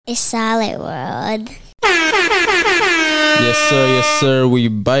It's Solid World. Yes, sir. We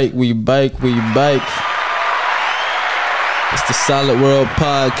bike. It's the Solid World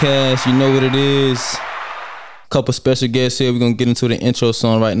podcast. You know what it is. Couple special guests here. We're gonna get into the intro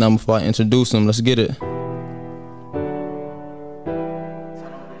song right now before I introduce them. Let's get it.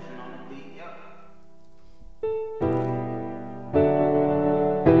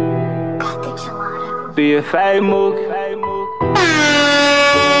 Be a fake mook.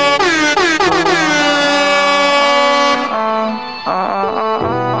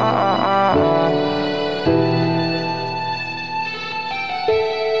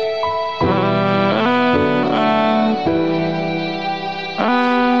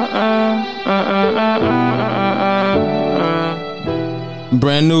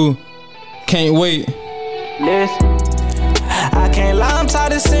 Brand new. Can't wait. Listen. I can't lie, I'm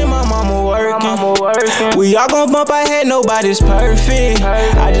tired of seeing my mama working. We all gon' bump our head, nobody's perfect.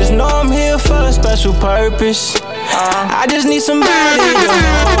 I just know I'm here for a special purpose. I just need somebody to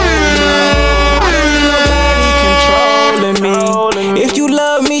hold me. I don't need nobody controlling me. If you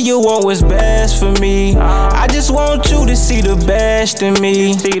love me, you want what's best for me. I just want you to see the best in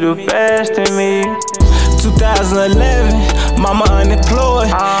me. 2011, mama unemployed.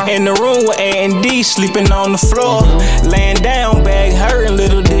 In the room with A&D, sleeping on the floor. Laying down, bag hurting,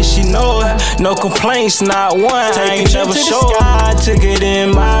 little did she know it. No complaints, not one. I ain't never sure. I took it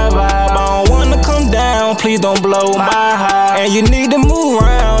in my vibe. I don't wanna come down, please don't blow my high. And you need to move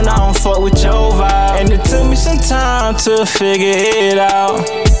around, I don't fuck with your vibe. And it took me some time to figure it out.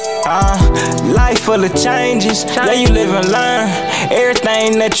 Life full of changes, yeah, you live and learn.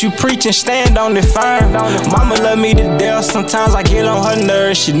 Everything that you preach and stand on it firm. Mama love me to death, sometimes I get on her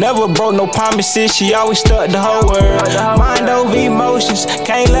nerves. She never broke no promises, she always stuck the whole word. Mind over emotions,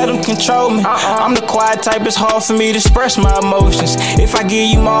 can't let them control me. I'm the quiet type, it's hard for me to express my emotions. If I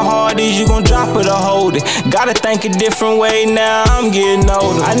give you my heart, is you gon' drop it or hold it? Gotta think a different way now, I'm getting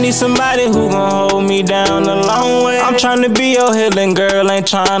older. I need somebody who gon' hold me down a long way. I'm tryna be your healing girl, ain't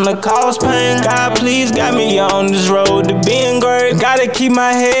tryna cause pain. God please got me on this road to being great. Gotta keep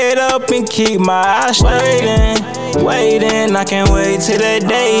my head up and keep my eyes straight. Waiting, I can't wait till that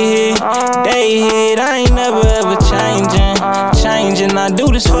day hit. I ain't never ever changing. I do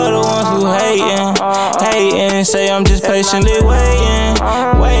this for the ones who hating. Say I'm just patiently waiting.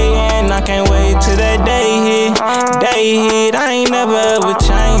 I can't wait till that day hit. I ain't never ever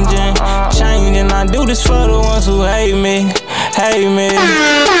changing. I do this for the ones who hate me.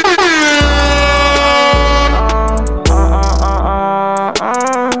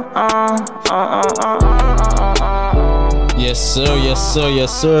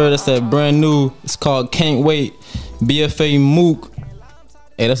 Yes, sir. That's that brand new. It's called Can't Wait. BFA Mook.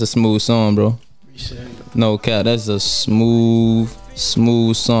 Hey, that's a smooth song, bro. No cap, that's a smooth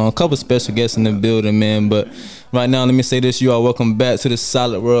song. A couple special guests in the building, man. But right now, let me say this. You are welcome back to the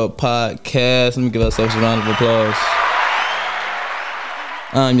Solid World podcast. Let me give ourselves a round of applause.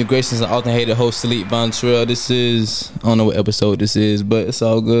 I'm your gracious and often hated host, Salif Von Trail. This is, I don't know what episode this is, but it's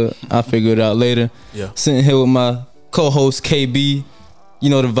all good. I'll figure it out later. Yeah. Sitting here with my co-host, KB. You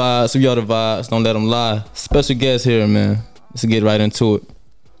know the vibes. We are the vibes. Don't let them lie. Special guest here, man. Let's get right into it.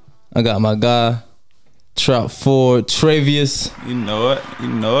 I got my guy, Trout Ford, Travious. You know it. You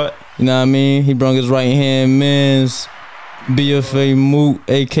know what I mean? He brung his right hand mans. BFA Mook,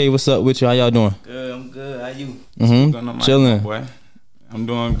 AK, what's up with you? How y'all doing? Good, I'm good. How you? Chilling. Boy. I'm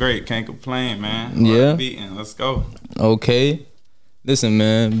doing great. Can't complain, man. Yeah. Beating. Let's go. Okay. Listen,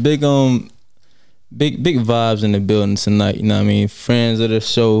 man. Big vibes in the building tonight. You know what I mean? Friends of the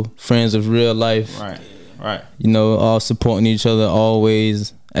show, friends of real life. Right. You know, all supporting each other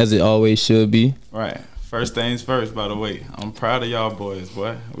always, as it always should be. Right. First things first, by the way. I'm proud of y'all boys,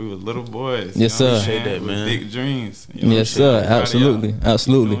 boy. We were little boys. Yes, sir. Appreciate that, man. Big dreams. Yes, sir. Absolutely.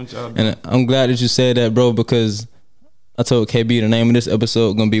 And I'm glad that you said that, bro, because I told KB the name of this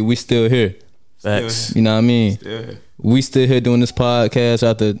episode gonna be "We Still Here." Facts. You know what I mean? Still here. We still here doing this podcast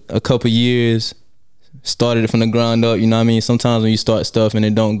after a couple years. Started it from the ground up. You know what I mean? Sometimes when you start stuff and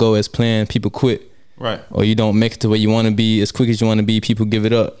it don't go as planned, people quit. Right. Or you don't make it to where you want to be as quick as you want to be. People give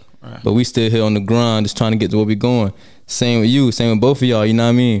it up. Right. But we still here on the grind, just trying to get to where we going. Same with you. Same with both of y'all. You know what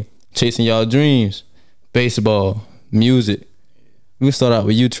I mean? Chasing y'all dreams. Baseball, music. We can start out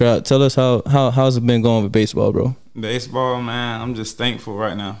with you, Trout. Tell us how's it been going with baseball, bro? Baseball, man, I'm just thankful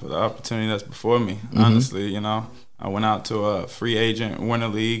right now for the opportunity that's before me. Honestly, you know, I went out to a free agent winter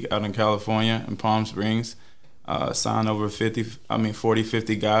league out in California in Palm Springs. Signed over 40,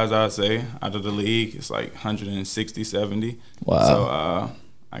 50 guys, I'd say, out of the league. It's like 160, 70. Wow. So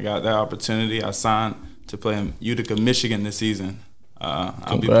I got that opportunity. I signed to play in Utica, Michigan this season.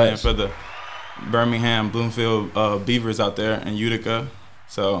 I'll be playing for the Birmingham Bloomfield Beavers out there in Utica,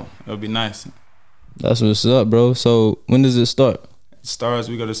 so it'll be nice. That's what's up, bro. So when does it start? It starts,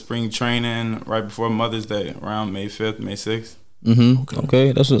 we go to spring training right before Mother's Day, around May 5th, May 6th.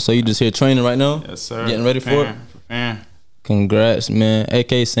 Okay. That's what. So you just here training right now? Yes, sir. Getting ready for it? Preparing. Congrats, man.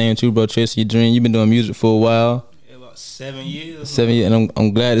 AK, same too, bro. Chasing your dream. You've been doing music for a while. Yeah, about 7 years. 7 years, and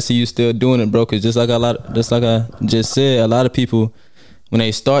I'm glad to see you still doing it, bro. Cause just like I just said, a lot of people, when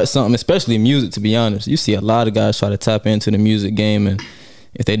they start something, especially music, to be honest, you see a lot of guys try to tap into the music game, and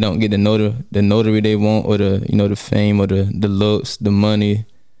if they don't get the notary they want, or the fame, or the looks, the money,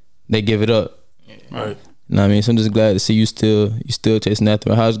 they give it up. Yeah. Right. You know what I mean? So I'm just glad to see you still chasing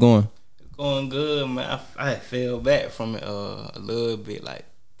after it. How's it going? Going good, man. I fell back from it a little bit, like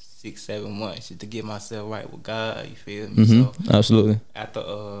 6-7 months, just to get myself right with God. You feel me? So Absolutely. after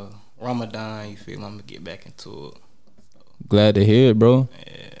Ramadan, you feel me, I'm gonna get back into it. So, Glad to hear it, bro.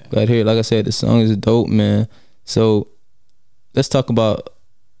 yeah. Glad to hear it. Like I said, the song is dope, man. So let's talk about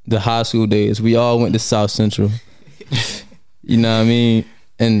the high school days. We all went to South Central. You know what I mean?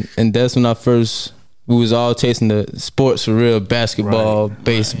 And that's when we was all chasing the sports for real, basketball,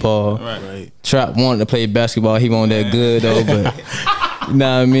 baseball. Right. Trap wanted to play basketball. He wasn't that good though, but you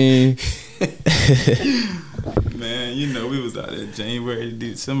know what I mean? Man, you know, we was out there January to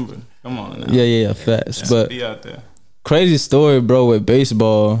December. Come on now. Yeah, facts. But be out there. crazy story, bro, with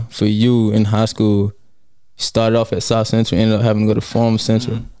baseball for you in high school. You started off at South Central, ended up having to go to Forum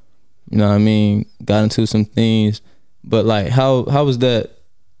Central. You know what I mean? Got into some things. But like, how was that?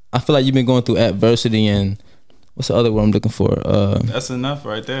 I feel like you've been going through adversity, and what's the other word I'm looking for? That's enough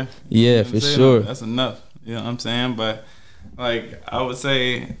right there. Yeah, You know for what I'm saying? sure. That's enough. You know what I'm saying? But like, I would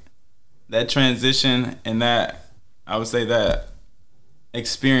say that transition and that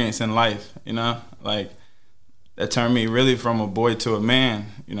experience in life, you know, like that turned me really from a boy to a man.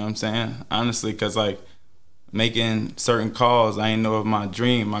 You know what I'm saying? Honestly, because like making certain calls, I didn't know if my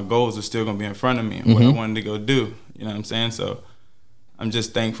dream, my goals are still gonna be in front of me, what I wanted to go do. You know what I'm saying? So I'm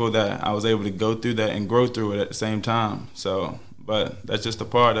just thankful that I was able to go through that and grow through it at the same time. So, but that's just a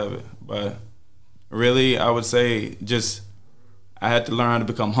part of it. But really, I would say I had to learn how to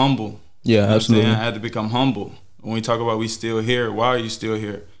become humble. Yeah, You know absolutely. I had to become humble. When we talk about we still here, why are you still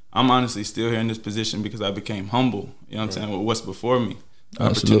here? I'm honestly still here in this position because I became humble. You know what I'm saying? With what's before me, the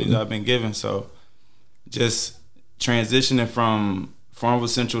opportunities I've been given. So just transitioning from Farmville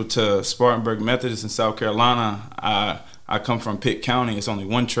Central to Spartanburg Methodist in South Carolina, I come from Pitt County. It's only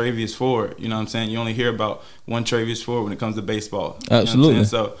one Travious forward. You know what I'm saying? You only hear about one Travious forward when it comes to baseball. You know Absolutely. what I'm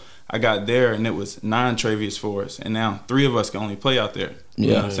saying? So I got there and it was 9 Travious forwards, and now 3 of us can only play out there. You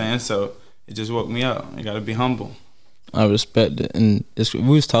know what I'm saying? So it just woke me up. You got to be humble. I respect it. And we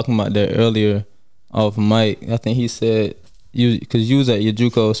was talking about that earlier off mic. I think he said, because you was at your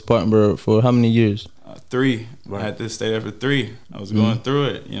JUCO Spartanburg for how many years? 3. I had to stay there for 3. I was going through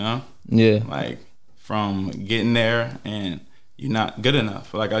it, you know? Yeah. Like from getting there and you're not good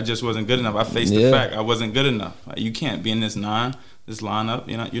enough. Like I just wasn't good enough. I faced the fact I wasn't good enough. Like, you can't be in this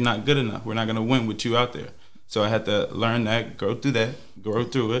lineup. You're not good enough. We're not gonna win with you out there. So I had to learn that, grow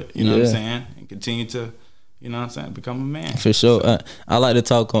through it. You know what I'm saying, and continue to, you know what I'm saying, become a man. For sure. So, I like to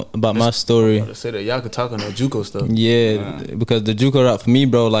talk about my story. I say that y'all could talk on that JUCO stuff. Yeah, because the JUCO route for me,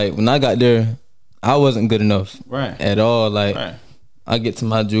 bro. Like when I got there, I wasn't good enough at all. Like I get to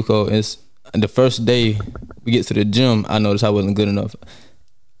my JUCO, it's the first day we get to the gym, I noticed I wasn't good enough.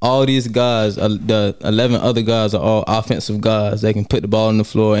 All these guys, the 11 other guys are all offensive guys. They can put the ball on the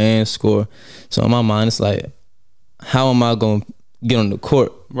floor and score. So in my mind, it's like, how am I going to get on the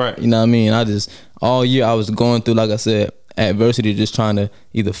court? Right. You know what I mean? All year I was going through, like I said, adversity, just trying to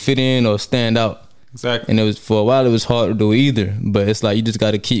either fit in or stand out. Exactly. And for a while, it was hard to do either. But it's like, you just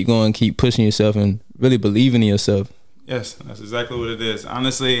got to keep going, keep pushing yourself, and really believing in yourself. Yes, that's exactly what it is.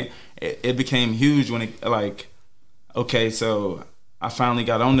 Honestly, it became huge when it, like, okay, so I finally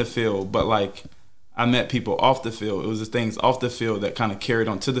got on the field, but like I met people off the field. It was the things off the field that kind of carried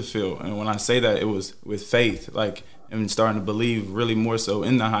on to the field. And when I say that, it was with faith, like, and starting to believe really more so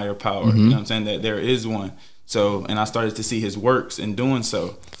in the higher power. You know what I'm saying? That there is one. So, and I started to see his works in doing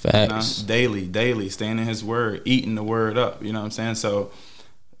so. Facts. You know, daily, staying in his word, eating the word up. You know what I'm saying? So,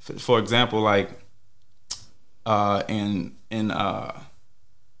 for example, like in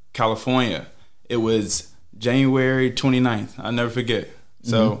California, it was January 29th. I'll never forget.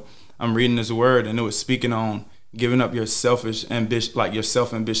 So I'm reading this word, and it was speaking on giving up your selfish ambition, like your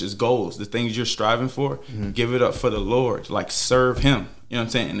self-ambitious goals, the things you're striving for. Give it up for the Lord, like serve him. You know what I'm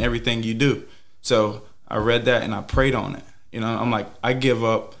saying? In everything you do. So I read that and I prayed on it. You know, I'm like, I give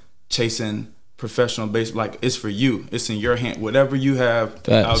up chasing professional base. Like, it's for you. It's in your hand. Whatever you have,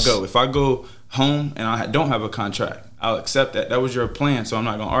 Facts. I'll go. If I go home and I don't have a contract, I'll accept that. That was your plan, so I'm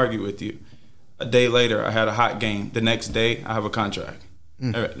not gonna argue with you. A day later, I had a hot game. The next day, I have a contract.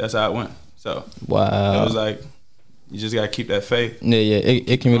 That's how it went. So wow, it was like, you just gotta keep that faith. Yeah,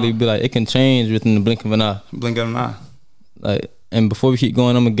 it can really be like, it can change within the blink of an eye. Blink of an eye. Like, and before we keep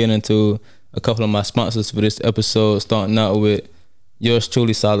going, I'm gonna get into a couple of my sponsors for this episode, starting out with yours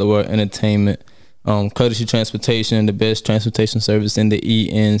truly, Solid Work Entertainment, Courtesy Transportation, the best transportation service in the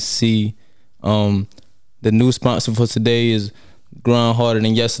ENC. The new sponsor for today is Grind Harder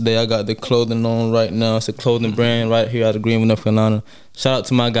Than Yesterday. I got the clothing on right now. It's a clothing brand right here out of Greenwood, North Carolina. Shout out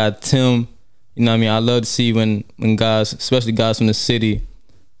to my guy Tim. You know what I mean? I love to see when guys, especially guys from the city,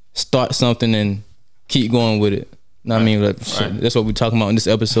 start something and keep going with it. You know what I mean? Like, that's what we're talking about in this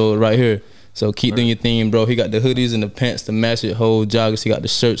episode right here. So keep doing your thing, bro. He got the hoodies and the pants to match it, whole joggers. He got the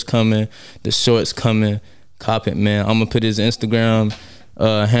shirts coming, the shorts coming. Cop it, man. I'm gonna put his Instagram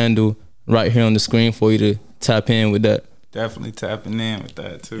handle right here on the screen for you to tap in with that. Definitely tapping in with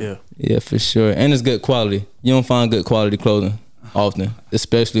that too. Yeah, for sure. And it's good quality. You don't find good quality clothing often,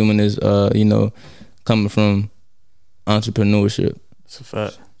 especially when it's you know, coming from entrepreneurship. It's a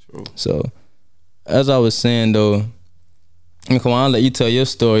fact. True. So as I was saying though, come on, I'll let you tell your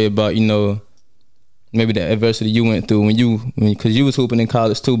story about, you know, maybe the adversity you went through because you was hooping in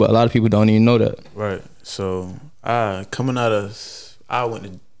college too, but a lot of people don't even know that. Right. So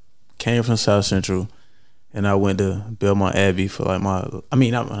came from South Central, and I went to Belmont Abbey for like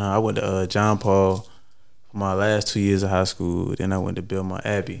I went to John Paul for my last 2 years of high school. Then I went to Belmont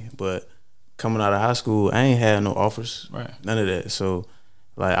Abbey. But coming out of high school, I ain't had no offers, none of that. So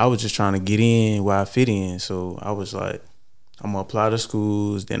like, I was just trying to get in where I fit in. So I was like, I'm gonna apply to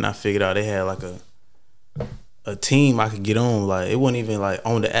schools. Then I figured out they had like a team I could get on. Like, it wasn't even like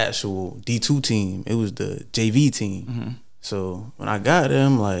on the actual D2 team. It was the JV team. Mm-hmm. So when I got there,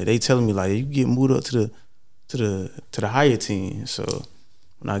 I'm like, they telling me like, you get moved up to the higher team. So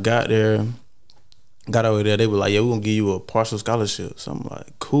when I got over there, they were like, yeah, we're gonna give you a partial scholarship. So I'm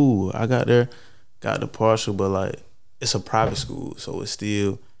like, cool. I got there, got the partial, but like, it's a private school, so it's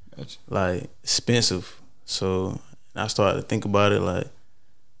still like expensive. So I started to think about it like,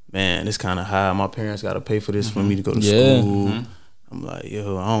 man, it's kind of high. My parents got to pay for this for me to go to school. I'm like,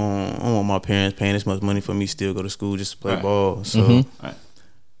 yo, I don't want my parents paying this much money for me to still go to school just to play ball. So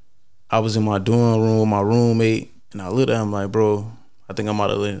I was in my dorm room with my roommate, and I looked at him like, bro, I think I'm about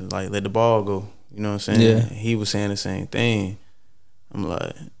to let the ball go. You know what I'm saying? Yeah. He was saying the same thing. I'm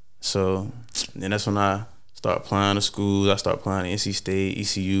like, so then that's when I start applying to schools. I start applying to NC State,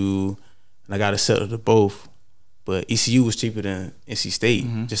 ECU, and I got accepted to both. But ECU was cheaper than NC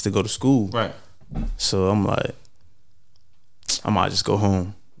State just to go to school. Right. So I'm like, I might just go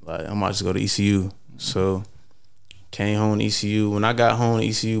home. Like, I might just go to ECU. So came home to ECU. When I got home to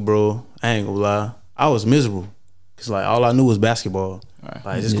ECU, bro, I ain't gonna lie, I was miserable. Cause like, all I knew was basketball. Right.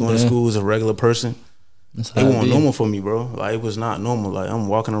 Like, just going to school as a regular person, it wasn't normal for me, bro. Like, it was not normal. Like, I'm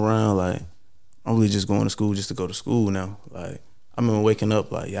walking around like, I'm really just going to school just to go to school now. Like, I remember waking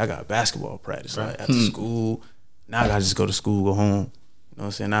up like, yeah, I got basketball practice like after school. Now I gotta just go to school, go home. You know what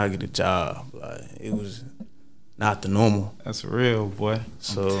I'm saying? Now I get a job. Like, it was not the normal. That's real, boy.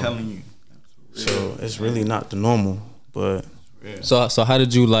 So, I'm telling you. So it's really not the normal. But so how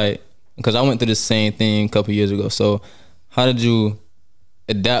did you, like, because I went through the same thing a couple years ago. So how did you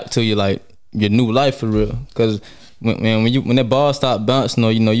adapt to your new life for real? Because when that ball stopped bouncing,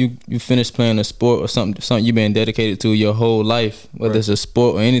 or you finished playing a sport or something you've been dedicated to your whole life, whether it's a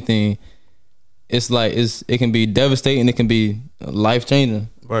sport or anything, it's like it can be devastating. It can be life changing.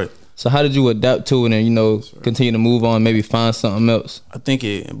 Right. So how did you adapt to it and continue to move on, maybe find something else? I think I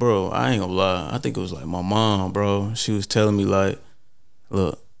ain't gonna lie. I think it was like my mom, bro. She was telling me like,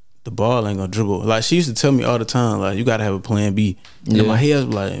 look, the ball ain't gonna dribble. Like, she used to tell me all the time, like, you gotta have a plan B. And in my head, I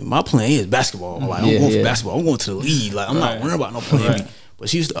was like, my plan A is basketball. Like, I'm going for basketball. I'm going to the league. Like, I'm not worrying about no plan B. But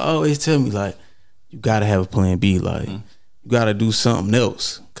she used to always tell me like, you gotta have a plan B. Like, you gotta do something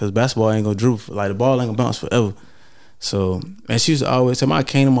else, cause basketball ain't gonna dribble. Like, the ball ain't gonna bounce forever. So, and she used to always tell me, I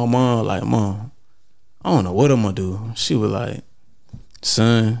came to my mom like, Mom, I don't know what I'm gonna do. She was like,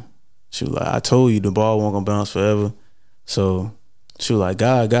 son, she was like, I told you the ball won't gonna bounce forever. So she was like,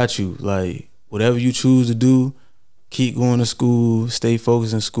 God got you. Like, whatever you choose to do, keep going to school, stay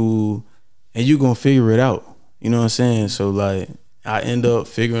focused in school, and you gonna figure it out. You know what I'm saying? So like, I end up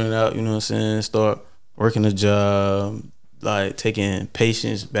figuring it out, you know what I'm saying? Start working a job, like taking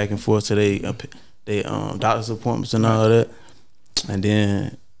patients back and forth to they doctor's appointments and all that. And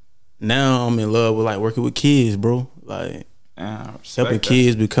then now I'm in love with like working with kids, bro. Like, Man, helping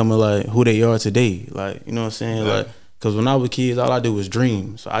kids becoming like who they are today. Like, you know what I'm saying? Yeah. Like, cause when I was kids, all I did was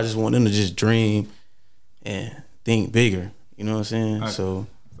dream. So I just want them to just dream and think bigger. You know what I'm saying? Okay. So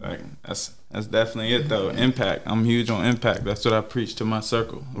that's definitely it though. Impact. I'm huge on impact. That's what I preach to my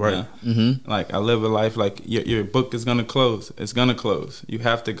circle. Right. Like I live a life like your book is gonna close. It's gonna close. You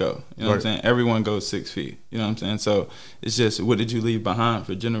have to go. You know what I'm saying? Everyone goes 6 feet. You know what I'm saying? So it's just, what did you leave behind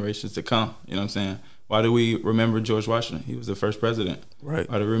for generations to come? You know what I'm saying? Why do we remember George Washington? He was the first president. Right.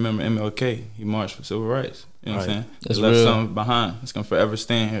 Why do we remember MLK? He marched for civil rights. You know what I'm saying? That's he left real. something behind. It's gonna forever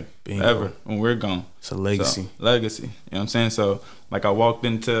stand here. Forever when we're gone. It's a legacy. So, legacy. You know what I'm saying? So like I walked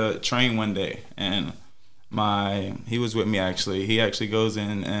into train one day and he was with me actually. He actually goes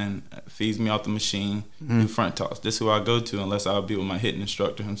in and feeds me off the machine, do front toss. This is who I go to unless I'll be with my hitting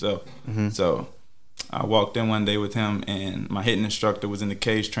instructor himself. So I walked in one day with him and my hitting instructor was in the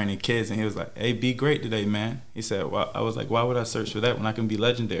cage training kids and he was like, "Hey, be great today, man." He said, well, I was like, why would I search for that when I can be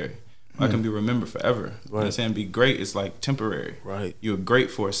legendary? I can be remembered forever. Right. You know what I'm saying? Be great is like temporary. Right. You're great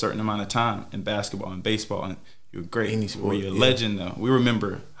for a certain amount of time in basketball and baseball, and you're great. Any sport, you're a legend though. We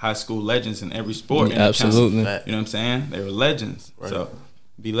remember high school legends in every sport. Absolutely. You know what I'm saying? They were legends. Right. So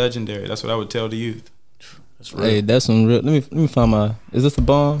be legendary. That's what I would tell the youth. That's real. Hey, that's some real. Let me find my. Is this a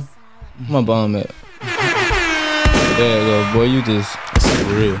bomb? Where my bomb at? There you go, boy. You just. That's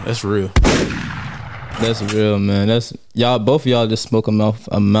real. That's real. That's real, man. That's y'all. Both of y'all just spoke a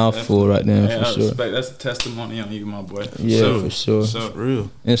mouthful right there, for sure. Respect. That's a testimony on you, my boy. Yeah, for sure. That's real.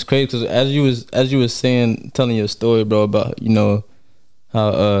 And it's crazy because as you was saying, telling your story, bro, about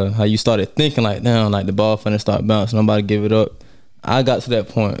how you started thinking like, damn, like the ball finna start bouncing, I'm about to give it up. I got to that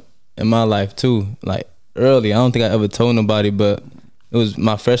point in my life too, like early. I don't think I ever told nobody, but it was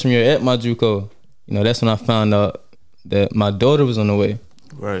my freshman year at my JUCO. You know, that's when I found out that my daughter was on the way.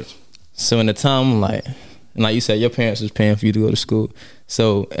 Right. So in the time, I'm like, and like you said, your parents was paying for you to go to school.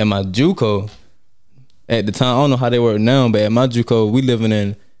 So at my JUCO, at the time, I don't know how they work now, but at my JUCO, we living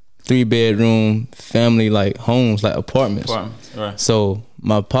in 3-bedroom family like homes, like apartments. Right. So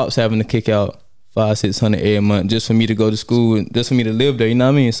my pops having to kick out $500-600 every month just for me to go to school, just for me to live there. You know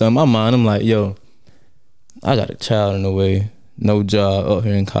what I mean? So in my mind, I'm like, yo, I got a child in the way, no job up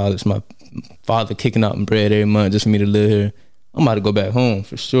here in college. My father kicking out bread every month just for me to live here. I'm about to go back home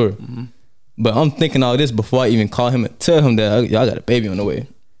for sure. But I'm thinking all this before I even call him and tell him that I got a baby on the way.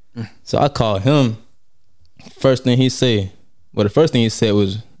 So I called him. First thing he said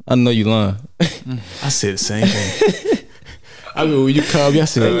was, "I know you lying." I said the same thing. I mean, when you called me, I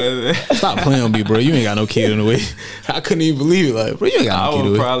said, "Stop playing with me, bro. You ain't got no kid on the way." I couldn't even believe it. Like, bro, you ain't got no kid on the way.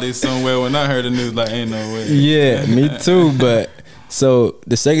 I was probably somewhere when I heard the news, like, ain't no way. Yeah, me too. But so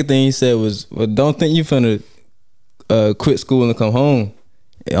the second thing he said was, "Well, don't think you finna quit school and come home.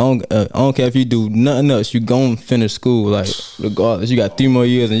 I don't care if you do nothing else. You gon' finish school, like regardless. You got 3 more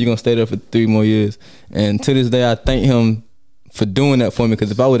years and you gonna stay there for 3 more years." And to this day, I thank him for doing that for me.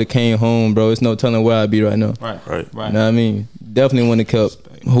 Because if I would have came home, bro, it's no telling where I'd be right now. Right. You know what I mean? Definitely wouldn't have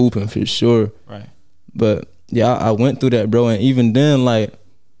kept hooping for sure. Right. But yeah, I went through that, bro. And even then, like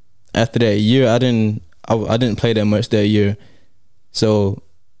after that year, I didn't play that much that year. So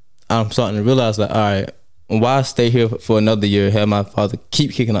I'm starting to realize, like, all right, why stay here for another year? Have my father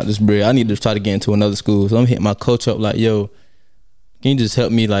keep kicking out this bread? I need to try to get into another school. So I'm hitting my coach up like, yo, can you just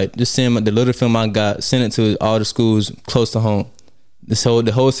help me? Like, just send the little film I got, send it to all the schools close to home. The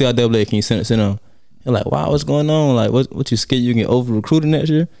whole CIAA, can you send it to them? They're like, wow, what's going on? Like, what you scared you get over recruited next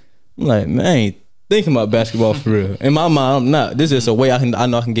year? I'm like, man, I ain't thinking about basketball for real. In my mind, I'm not. This is a way I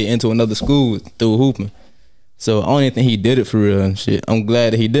know I can get into another school through hooping. So I don't even think he did it for real and shit. I'm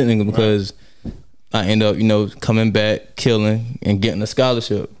glad that he didn't, because I end up, coming back, killing, and getting a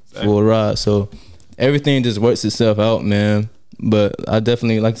scholarship for a ride. So everything just works itself out, man. But I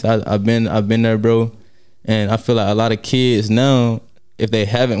definitely, like I said, I've been there, bro. And I feel like a lot of kids now, if they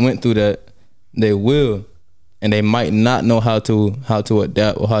haven't went through that, they will, and they might not know how to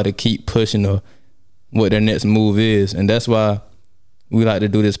adapt or how to keep pushing or what their next move is. And that's why we like to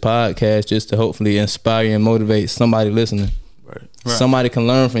do this podcast, just to hopefully inspire and motivate somebody listening. Right. Somebody can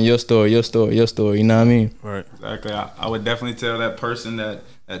learn from your story. You know what I mean? Right. Exactly. I would definitely tell that person,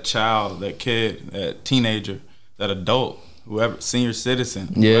 that child, that kid, that teenager, that adult, whoever, senior citizen,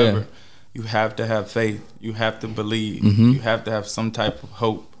 whoever, you have to have faith. You have to believe. You have to have some type of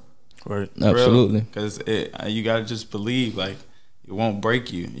hope. Right. Absolutely. Because you gotta just believe. Like, it won't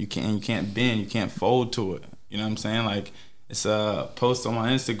break you. You can't bend. You can't fold to it. You know what I'm saying? Like, it's a post on my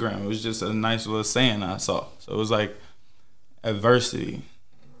Instagram. It was just a nice little saying I saw. So it was like, adversity,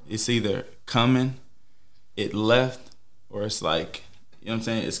 it's either coming, it left, or it's like, you know what I'm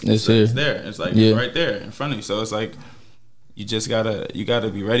saying? It's there. It's like it's right there in front of you. So it's like, you just gotta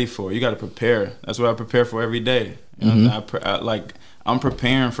be ready for it. You gotta prepare. That's what I prepare for every day. You know, I'm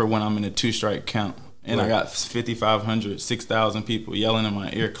preparing for when I'm in a 2-strike count. And I got 5,500, 6,000 people yelling in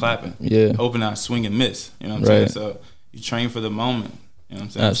my ear, clapping, hoping I swing and miss. You know what I'm saying? So you train for the moment. You know what I'm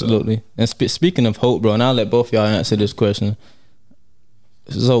saying? Absolutely. So, and speaking of hope, bro, and I'll let both y'all answer this question.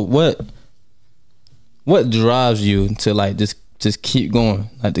 So what drives you to like just keep going,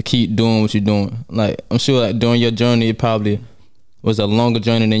 like to keep doing what you're doing? Like I'm sure like during your journey, it probably was a longer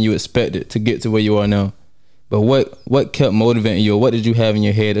journey than you expected to get to where you are now. But what kept motivating you, or what did you have in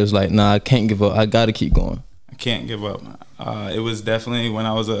your head that was like, nah, I can't give up. I got to keep going. I can't give up. It was definitely when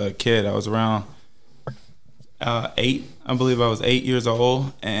I was a kid. I was around 8. I believe I was 8 years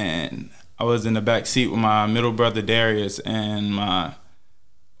old, and I was in the back seat with my middle brother Darius, and my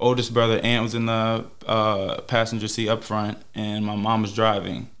oldest brother Ant was in the passenger seat up front, and my mom was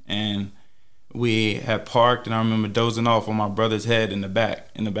driving. And we had parked, and I remember dozing off on my brother's head in the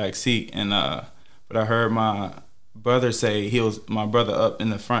back seat, and but I heard my brother say my brother up in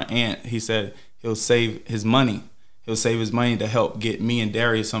the front, Ant, he said he'll save his money. He'll save his money to help get me and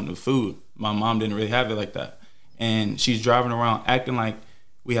Darius something to food. My mom didn't really have it like that. And she's driving around acting like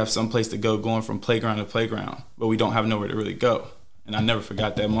we have some place to go, going from playground to playground, but we don't have nowhere to really go. And I never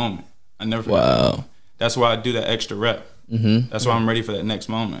forgot that moment. I never forgot that moment. That's why I do that extra rep. That's why I'm ready for that next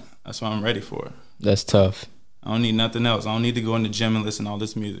moment. That's why I'm ready for it. That's tough. I don't need nothing else. I don't need to go in the gym and listen to all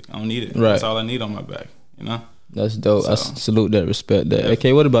this music. I don't need it. Right. That's all I need on my back, you know? That's dope. So, I salute that, respect that. Yeah.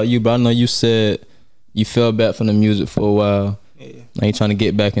 Okay, what about you, bro? I know you said you fell back from the music for a while. Yeah. Now you're trying to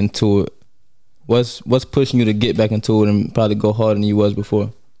get back into it. What's pushing you to get back into it and probably go harder than you was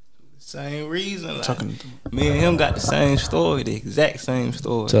before? Same reason. Like, me and him got the same story, the exact same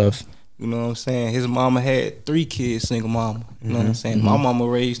story. Tough. You know what I'm saying? His mama had 3 kids, single mama. You know what I'm saying? My mama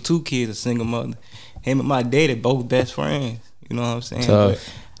raised 2 kids, a single mother. Him and my daddy both best friends. You know what I'm saying?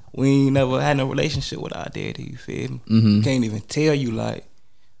 Tough. But we ain't never had no relationship with our daddy, you feel me? Can't even tell you like,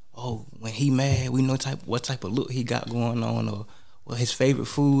 oh, when he mad, we know what type of look he got going on, or what his favorite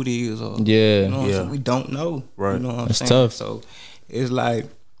food is, or you know what I'm saying? We don't know. Right. You know what I'm That's saying? tough. So it's like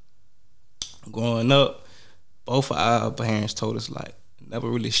growing up, both of our parents told us like, never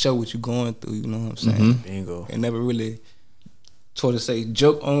really show what you're going through, you know what I'm saying? Bingo. And never really taught to say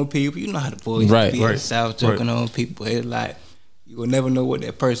joke on people. You know how the boys be in the South joking on people. It's like you will never know what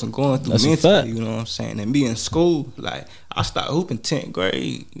that person going through mentally, you know what I'm saying? And me in school, like I started hooping 10th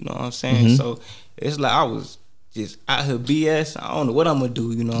grade, you know what I'm saying? So it's like I was just out here BS. I don't know what I'm gonna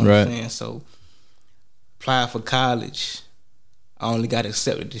do, you know what I'm saying? So applied for college. I only got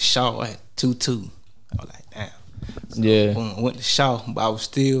accepted to Shaw at 2-2. I was like, damn. So boom, I went to Shaw, but I was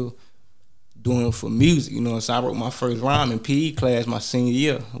still doing it for music, you know. So I wrote my first rhyme in PE class my senior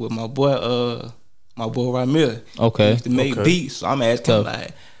year with my boy Ramir. Okay. He used to make beats. So I'm asking him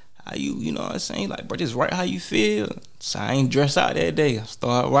like, how you know what I'm saying? Like, bro, just write how you feel. So I ain't dressed out that day. I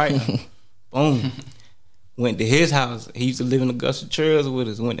started writing. Boom. Went to his house. He used to live in Augusta Trails with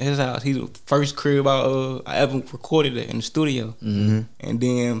us. Went to his house. He's the first crib I ever recorded it in the studio. And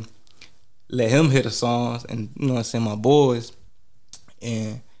then let him hear the songs, and you know what I'm saying, my boys.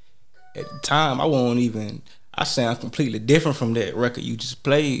 And at the time, I sound completely different from that record you just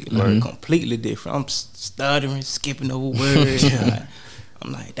played. Like, completely different. I'm stuttering, skipping over words.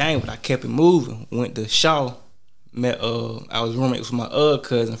 I'm like, dang, but I kept it moving. Went to Shaw, met I was roommates with my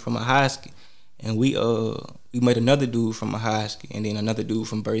cousin from my high school, and we met another dude from my high school, and then another dude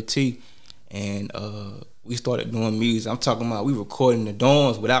from Bertie, and we started doing music. I'm talking about we recording the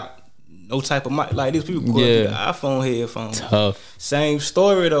dorms without no type of mic like this. We recorded through the iPhone headphones. Tough. Same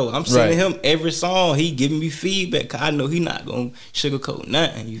story though. I'm sending him every song. He giving me feedback, cause I know he not gonna sugarcoat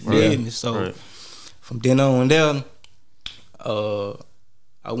nothing. You feel me? So from then on there,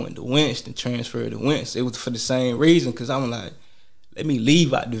 I went to Winston, transferred to Winston. It was for the same reason, cause I'm like, let me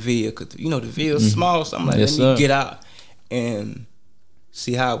leave out the Ville, cause you know the Ville's small. So I'm like, let me get out and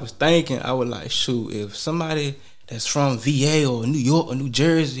see how I was thinking. I was like, shoot, if somebody that's from VA or New York or New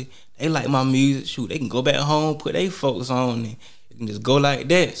Jersey, they like my music, shoot, they can go back home, put their folks on, and it can just go like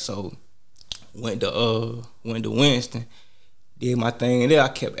that. So went to Winston, did my thing there. I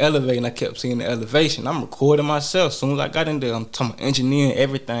kept elevating, I kept seeing the elevation. I'm recording myself. As soon as I got in there, I'm talking about engineering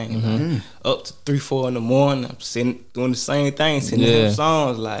everything. Like, up to 3-4 in the morning, I'm sitting doing the same thing, sending them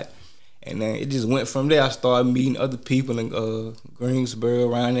songs, like, and then it just went from there. I started meeting other people in Greensboro,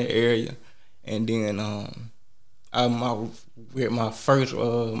 around that area, and then my first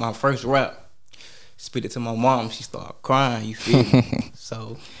rap, spit it to my mom. She started crying. You feel me?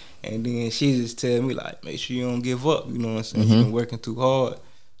 So, and then she just tell me like, make sure you don't give up. You know what I'm saying? You've been working too hard.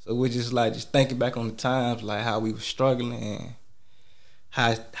 So we're just like just thinking back on the times, like how we were struggling and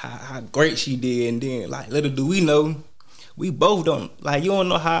how great she did, and then like little do we know, we both don't like, you don't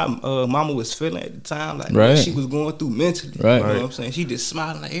know how mama was feeling at the time, like what she was going through mentally. Right. You know what I'm saying? She just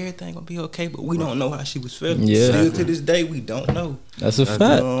smiling like everything gonna be okay, but we don't know how she was feeling. Yeah. Still to this day we don't know. That's a fact. You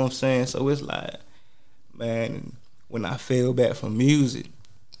know what I'm saying? So it's like, man, when I fell back from music,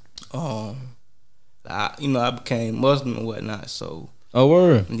 I became Muslim and whatnot. So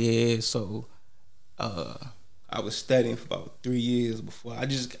word. yeah, so I was studying for about 3 years before I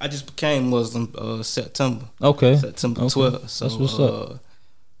just became Muslim September. Okay. September 12th. So that's what's up.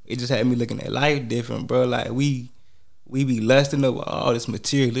 It just had me looking at life different, bro. Like we be lusting over all this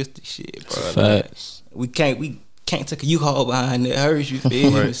materialistic shit, bro. Facts. Like, we can't take a U-Haul behind that hurts, you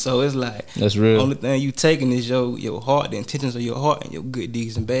feel me? So it's like, that's real. Only thing you taking is your heart, the intentions of your heart, and your good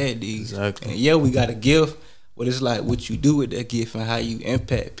deeds and bad deeds. Exactly. And yeah, we got a gift, but it's like what you do with that gift and how you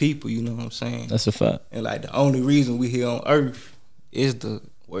impact people. You know what I'm saying? That's a fact. And like the only reason we here on earth is to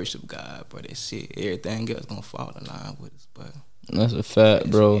worship God, bro. That's it. Everything else gonna fall in line with us, but that's a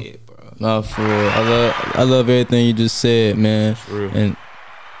fact, bro. It, bro. Nah, for real. I love everything you just said, man. And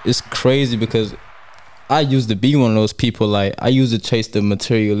it's crazy because I used to be one of those people. Like, I used to chase the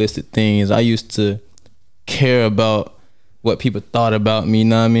materialistic things. I used to care about what people thought about me. You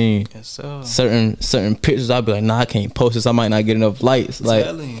know what I mean? Yes, sir. Certain pictures, I'd be like, nah, I can't post this. I might not get enough likes. Like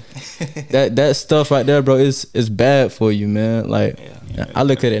that stuff right there, bro. Is bad for you, man. Like, I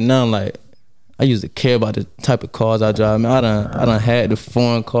look at it now, like, I used to care about the type of cars I drive. Man, I done had the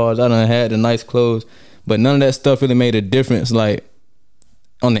foreign cars. I done had the nice clothes, but none of that stuff really made a difference, like,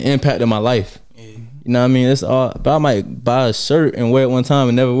 on the impact of my life. You know what I mean? It's all, but I might buy a shirt and wear it one time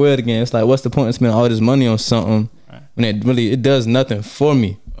and never wear it again. It's like, what's the point of spending all this money on something when it does nothing for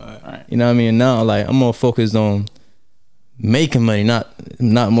me? You know what I mean? Now, like, I'm more focused on making money,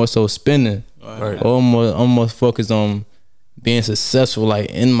 not more so spending. Or I'm more focused on being successful, like,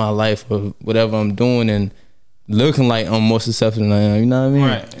 in my life or whatever I'm doing, and looking like I'm more successful than I am. You know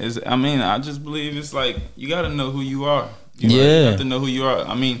what I mean? I just believe it's like, you got to know who you are. You have to know who you are.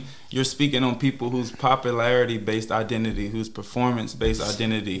 I mean, you're speaking on people whose popularity-based identity, whose performance-based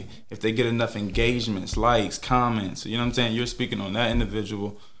identity, if they get enough engagements, likes, comments, you know what I'm saying? You're speaking on that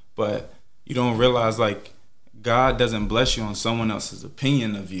individual, but you don't realize, like, God doesn't bless you on someone else's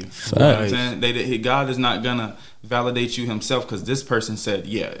opinion of you. You know what I'm saying? God is not going to validate you himself because this person said,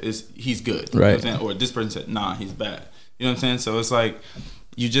 yeah, he's good. Right. You know what I'm saying? Or this person said, nah, he's bad. You know what I'm saying? So it's like,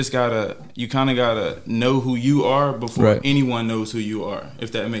 you kind of gotta know who you are before anyone knows who you are,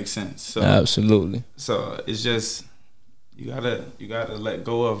 if that makes sense. So absolutely. So it's just, you gotta let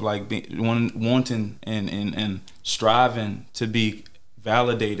go of, like, wanting and striving to be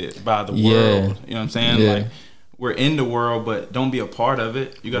validated by the world. You know what I'm saying? Like, we're in the world, but don't be a part of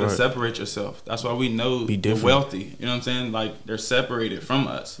it. You gotta separate yourself. That's why we know the wealthy. You know what I'm saying? Like, they're separated from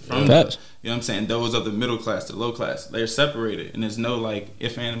us, from the, you know what I'm saying, those of the middle class, the low class. They're separated, and there's no, like,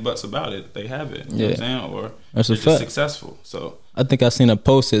 if and buts about it. They have it. You know what I'm saying? Or that's they're just successful. So I think I seen a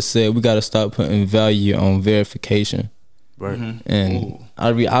post that said we gotta start putting value on verification. Right. And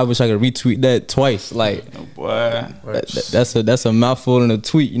I wish I could retweet that twice. Like, boy, that's a mouthful in a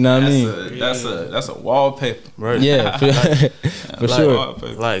tweet. You know what I mean? That's a wallpaper. Right. Yeah, for sure.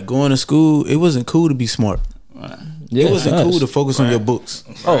 Like, going to school, it wasn't cool to be smart. Right. Yeah, it wasn't cool to focus on your books.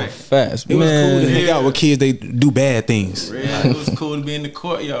 Oh, fast. It was cool to hang out with kids. They do bad things. It was cool to be in the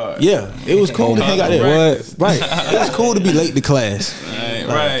courtyard. Yeah, it was cool to hang out there. What? Right. It was cool to be late to class.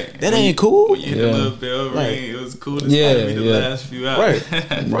 Right. That ain't cool. When you hit the little bell ring, it was cool to be the last few hours.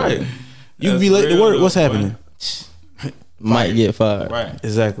 Right. You be late to work. What's happening? Might get fired. Right.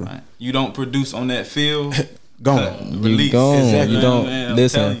 Exactly. Right. You don't produce on that field. Gone. You gone. Exactly. You don't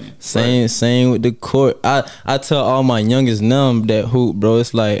listen. Same with the court. I tell all my youngest now that hoop, bro.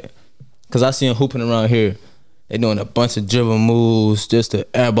 It's like, cause I see them hooping around here. They doing a bunch of dribble moves just to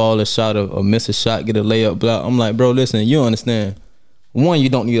airball a shot or miss a shot, get a layup block. I'm like, bro, listen, you don't understand. One, you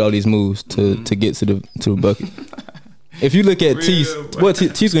don't need all these moves to get to the bucket. If you look at Tease, what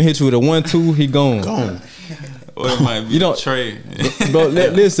Tease gonna hit you with a 1-2, he gone. Or it might be a trade. Bro,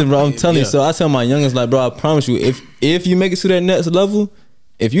 listen, bro, I'm telling you. So I tell my youngest, like, bro, I promise you, if you make it to that next level,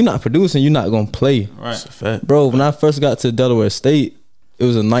 if you're not producing, you're not gonna play. Right. That's a fact. Bro, when I first got to Delaware State, it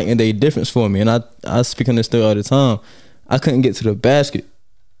was a night and day difference for me. And I speak on this story all the time. I couldn't get to the basket.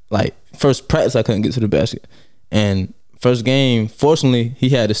 Like, first practice, I couldn't get to the basket. And first game, fortunately, he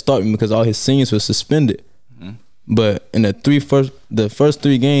had to start me because all his seniors were suspended. But in the first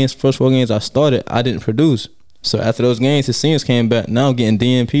 4 games I started, I didn't produce. So after those games, his seniors came back. Now I'm getting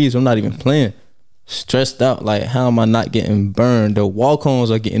DNPs. I'm not even playing. stressed out. Like, how am I not getting burned? The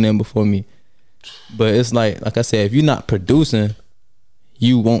walk-ons are getting in before me. But it's like I said, if you're not producing,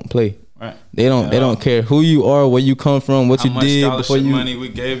 you won't play. Right. They don't care who you are, where you come from, what you did before you. How much money we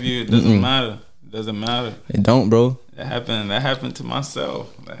gave you, it doesn't matter. It doesn't matter. It don't, bro. That happened to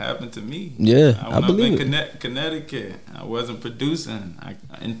myself. That happened to me. Yeah, I I believe in it. Connecticut, I wasn't producing.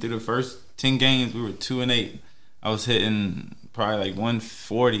 And through the first 10 games, we were 2-8. I was hitting probably like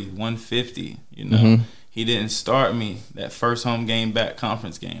 140, 150. You know, he didn't start me that first home game back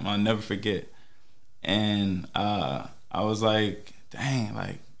conference game. I'll never forget. And I was like, dang,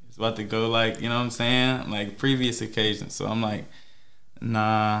 like it's about to go like, you know what I'm saying, like previous occasions. So I'm like,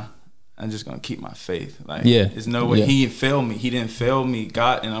 nah, I'm just gonna keep my faith. Like, there's no way he failed me. He didn't fail me.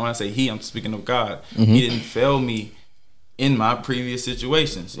 God, and when I say he, I'm speaking of God. He didn't fail me in my previous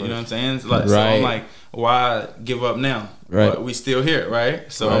situations. You know what I'm saying? It's like, so I'm like, why give up now? Right. But we still here,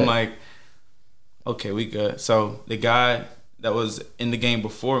 right? So I'm like, okay, we good. So the guy that was in the game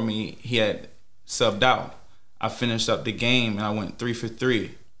before me, he had subbed out. I finished up the game and I went 3 for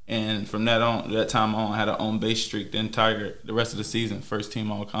 3. And from that time on, I had an on base streak the rest of the season, first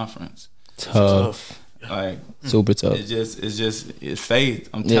team all conference. Tough. Like, super tough. It's faith.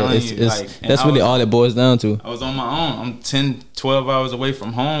 I'm telling you. Like, that's really all it boils down to. I was on my own. I'm 10, 12 hours away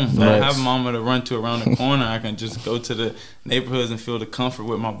from home. I don't have mama to run to around the corner. I can just go to the neighborhoods and feel the comfort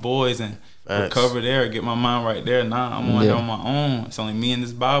with my boys and recover there, get my mind right there. Nah, I'm on here on my own. It's only me and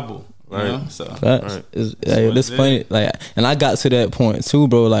this Bible. Right. You know? So it's funny. Like, and I got to that point too,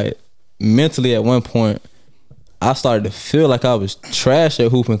 bro. Like, mentally at one point, I started to feel like I was trash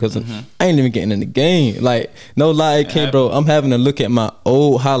at hooping because I ain't even getting in the game. Like, no lie, bro. I'm having to look at my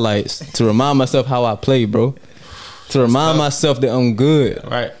old highlights to remind myself how I play, bro. To remind myself that I'm good.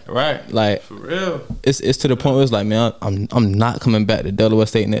 Right. Like, for real. It's to the point where it's like, man, I'm not coming back to Delaware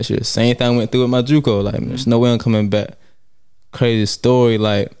State next year. Same thing I went through with my JUCO. Like, there's no way I'm coming back. Crazy story.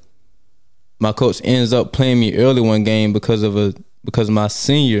 Like, my coach ends up playing me early one game because my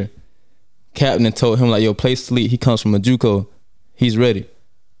senior captain told him, like, yo, play Sleet. He comes from a JUCO. He's ready.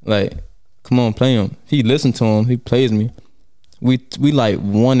 Like, come on, play him. He listened to him. He plays me. We like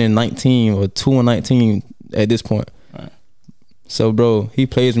 1-19 or 2-19 at this point. Right. So, bro, he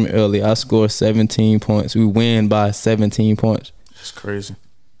plays me early. I score 17 points. We win by 17 points. That's crazy.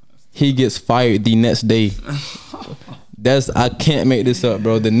 He gets fired the next day. I can't make this up,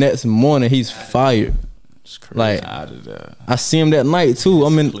 bro. The next morning he's fired. Like, I see him that night too.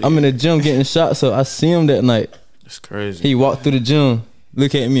 I'm in the gym getting shot, so I see him that night. It's crazy. He walked through the gym,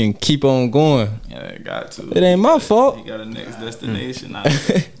 look at me, and keep on going. Yeah, it got to. It ain't my fault. He got a next destination.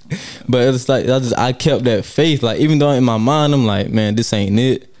 But it's like I kept that faith. Like, even though in my mind I'm like, man, this ain't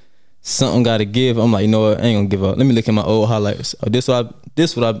it. Something got to give. I'm like, you know what? I ain't gonna give up. Let me look at my old highlights. Oh, this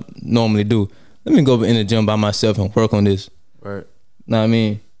what I normally do. Let me go in the gym by myself and work on this. Right. Know what I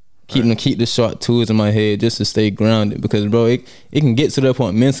mean? Keep the sharp tools in my head just to stay grounded. Because, bro, it can get to that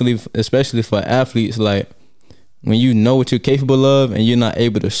point mentally, especially for athletes. Like, when you know what you're capable of and you're not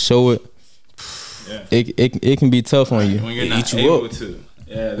able to show it, it can be tough on you. When you're not able to.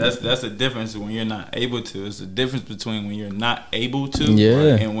 Yeah, that's the difference when you're not able to. It's the difference between when you're not able to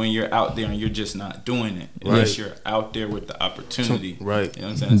and when you're out there and you're just not doing it. Unless you're out there with the opportunity. Right. You know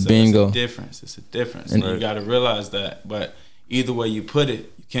what I'm saying? So Bingo. It's a difference. It's a difference. And you got to realize that. But either way you put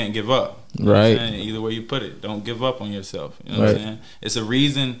it, you can't give up. You know what I'm saying? Either way you put it, don't give up on yourself. You know what I'm saying? It's a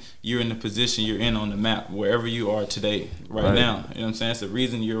reason you're in the position you're in on the map, wherever you are today, right now. You know what I'm saying? It's the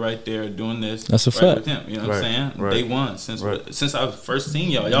reason you're right there doing this. That's a fact. With him. You know what I'm saying? Right. Day one, since I first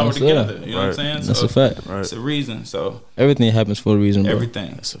seen y'all were together. You know what I'm saying? That's so a fact. It's a reason. So everything happens for a reason, bro.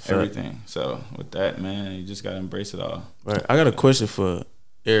 Everything. That's a fact. Everything. So with that, man, you just gotta embrace it all. Right. I got a question for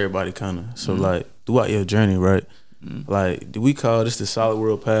everybody, kind of. So like, throughout your journey, right? Like, do we call this the Solid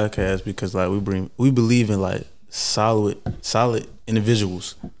World Podcast because like we believe in like solid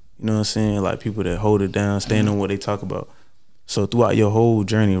individuals, you know what I'm saying? Like, people that hold it down, stand on what they talk about. So throughout your whole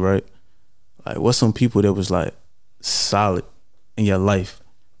journey, right? Like, what's some people that was like solid in your life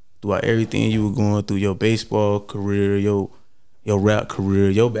throughout everything you were going through, your baseball career, your rap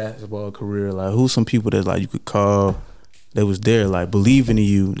career, your basketball career? Like, who's some people that like you could call that was there, like believing in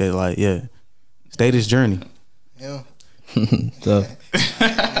you, that like, yeah, stay this journey? Yeah. So,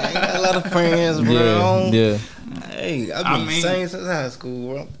 I ain't got a lot of friends, bro. Yeah. Hey, I've been the same since high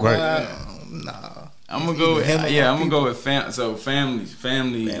school, bro. Right. Nah. I'm gonna go with family.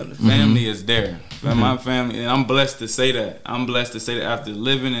 Family is there. My family, and I'm blessed to say that. I'm blessed to say that after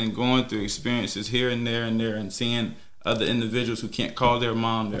living and going through experiences here and there and seeing other individuals who can't call their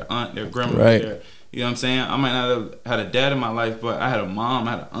mom, their aunt, their grandma, You know what I'm saying? I might not have had a dad in my life, but I had a mom,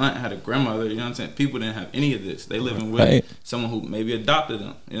 I had an aunt, I had a grandmother. You know what I'm saying? People didn't have any of this. They living with someone who maybe adopted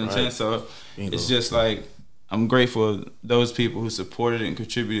them. You know what I'm saying? So it's just like, I'm grateful for those people who supported and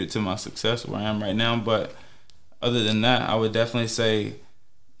contributed to my success where I am right now. But other than that, I would definitely say,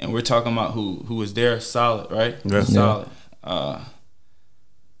 and we're talking about who was there solid, right? Yeah. Solid.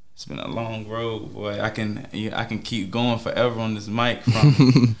 It's been a long road, boy. I can keep going forever on this mic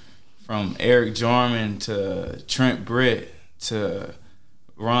from Eric Jarman to Trent Britt to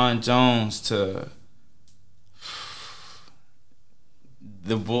Ron Jones to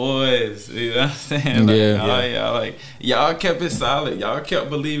the boys. You know what I'm saying? Y'all kept it solid. Y'all kept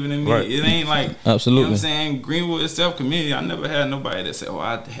believing in me. Right. It ain't like absolutely. You know what I'm saying? Greenwood itself community. I never had nobody that said, "Oh,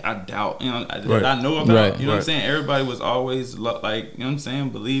 I doubt." You know, I know about. Right. You know what I'm saying? Everybody was always like, you know what I'm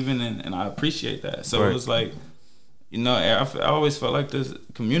saying, believing, and I appreciate that. So it was like, you know, I always felt like this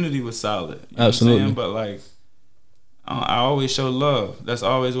community was solid. You know absolutely. What I'm saying? But like, I always show love. That's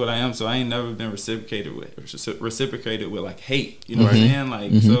always what I am. So I ain't never been reciprocated with like hate. You know what I'm saying?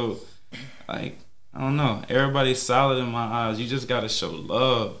 Like so, like I don't know. Everybody's solid in my eyes. You just gotta show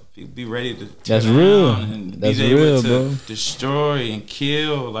love. Be ready to that's real. And that's be able real, to bro. destroy and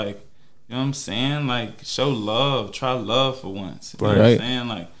kill. Like you know what I'm saying? Like show love. Try love for once. You know what I'm saying?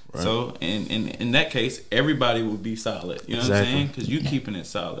 Like so. In that case, everybody would be solid. You know what I'm saying? Because you keeping it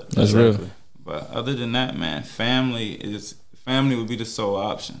solid. That's real. But other than that, man, family would be the sole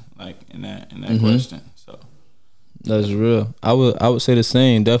option, like in that question. So that's real. I would say the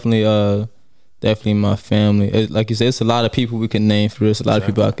same. Definitely my family. Like you said, it's a lot of people we can name for this. A lot of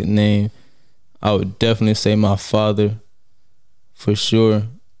people I could name. I would definitely say my father, for sure.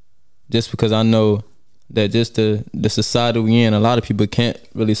 Just because I know that just the society we in, a lot of people can't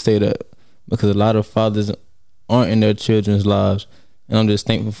really say that because a lot of fathers aren't in their children's lives. And I'm just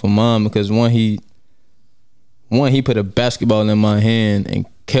thankful for mom because one, he put a basketball in my hand and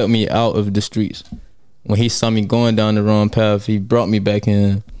kept me out of the streets. When he saw me going down the wrong path, he brought me back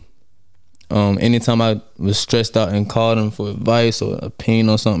in. Anytime I was stressed out and called him for advice or opinion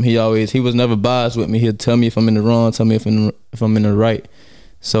on something, he was never biased with me. He'd tell me if I'm in the wrong, tell me if I'm in the right.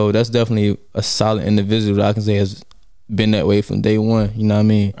 So that's definitely a solid individual that I can say has been that way from day one. You know what I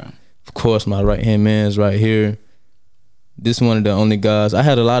mean? Right. Of course, my right hand man is right here. This is one of the only guys. I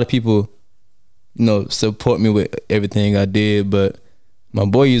had a lot of people, you know, support me with everything I did, but my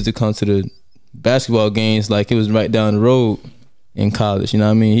boy used to come to the basketball games like it was right down the road in college. You know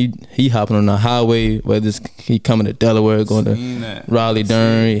what I mean? He hopping on the highway, whether he coming to Delaware, going to Raleigh,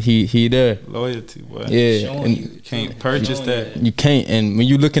 Durham. He there. Loyalty, boy. Yeah, and you can't purchase that. You can't. And when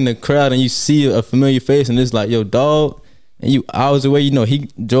you look in the crowd and you see a familiar face, and it's like, yo, dog, and you hours away, you know, he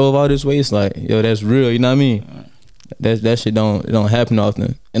drove all this way. It's like, yo, that's real. You know what I mean? That shit don't happen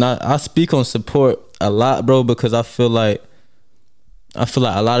often. And I speak on support a lot, bro, because I feel like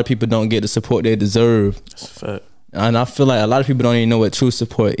a lot of people don't get the support they deserve. That's a fact. And I feel like a lot of people don't even know what true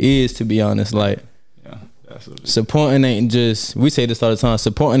support is, to be honest. Like, that's what supporting ain't just, we say this all the time,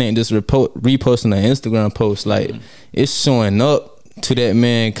 supporting ain't just reposting an Instagram post. Like, it's showing up to that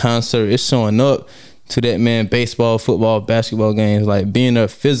man concert. It's showing up to that man baseball, football, basketball games. Like, being there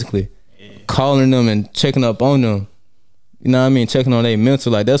physically, calling them and checking up on them. You know what I mean? Checking on their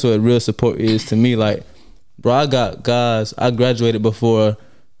mental. Like, that's what real support is to me. Like, bro, I got guys, I graduated before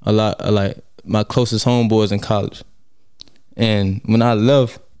a lot of, like, my closest homeboys in college. And when I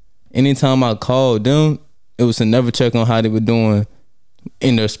left, anytime I called them, it was to never check on how they were doing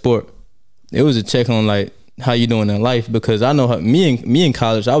in their sport. It was a check on, like, how you doing in life, because I know how, me in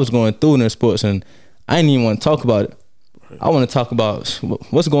college, I was going through in their sports and I didn't even want to talk about it. I want to talk about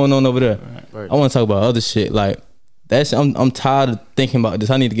what's going on over there. I want to talk about other shit. Like, I'm tired of thinking about this.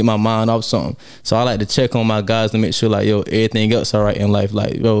 I need to get my mind off something. So I like to check on my guys to make sure, like, yo, everything else all right in life.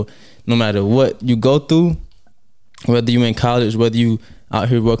 Like, yo, no matter what you go through, whether you in college, whether you out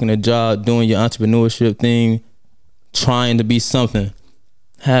here working a job, doing your entrepreneurship thing, trying to be something,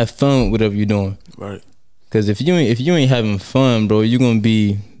 have fun with whatever you're doing. Right. Because if you ain't having fun, bro, you're gonna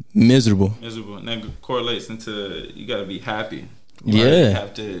be miserable. And that correlates into, you gotta be happy. You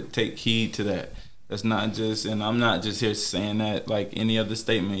have to take heed to that. That's not just, and I'm not just here saying that like any other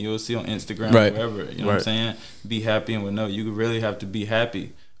statement you'll see on Instagram or wherever. You know what I'm saying? Be happy, and no, you really have to be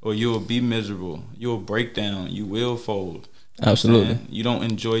happy, or you'll be miserable. You'll break down. You will fold. Absolutely. You don't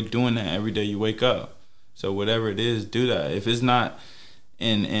enjoy doing that every day you wake up. So whatever it is, do that. If it's not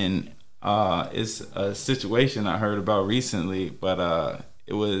it's a situation I heard about recently, but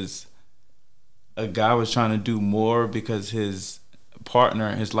it was a guy was trying to do more because his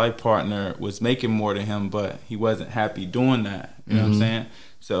life partner was making more than him, but he wasn't happy doing that. You know what I'm saying?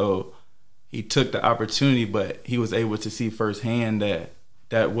 So he took the opportunity, but he was able to see firsthand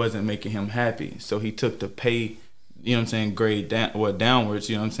that wasn't making him happy. So he took the pay, you know what I'm saying, grade downwards,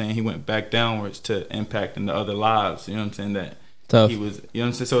 you know what I'm saying? He went back downwards to impacting the other lives, you know what I'm saying? That Tough. he was, you know what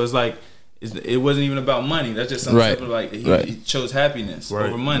I'm saying? So it's like, it wasn't even about money. That's just something simple, like he chose happiness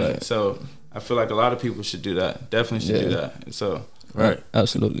over money. Right. So I feel like a lot of people should do that. Definitely should do that. So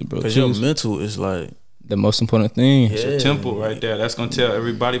absolutely, bro. Because your mental is like the most important thing. It's your temple right there. That's gonna tell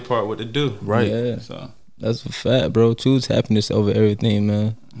every body part what to do. Right. Yeah. So that's a fact, bro. Choose happiness over everything,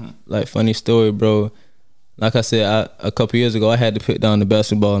 man. Like, funny story, bro. Like I said, a couple years ago, I had to put down the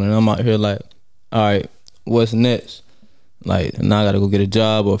basketball, and I'm out here like, all right, what's next? Like, now I gotta go get a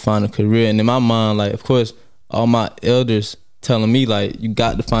job or find a career. And in my mind, like, of course, all my elders telling me, like, you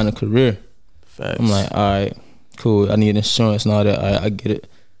got to find a career. Facts. I'm like, all right, cool. I need insurance and all that. All right, I get it.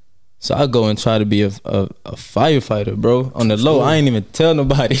 So I go and try to be a firefighter, bro. On the low, I ain't even tell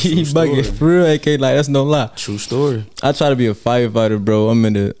nobody. He bugging for real, AK. Like, that's no lie. True story. I try to be a firefighter, bro. I'm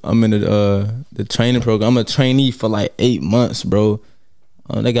in the training program. I'm a trainee for like 8 months, bro.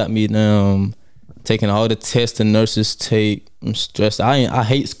 They got me taking all the tests the nurses take. I'm stressed. I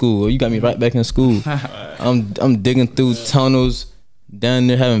hate school. You got me right back in school. I'm digging through tunnels, down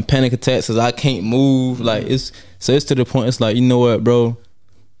there having panic attacks because I can't move. Like, it's to the point. It's like, you know what, bro?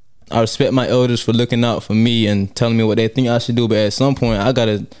 I respect my elders for looking out for me and telling me what they think I should do, but at some point I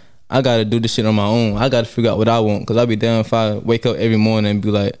gotta do this shit on my own. I gotta figure out what I want, because I be down if I wake up every morning and be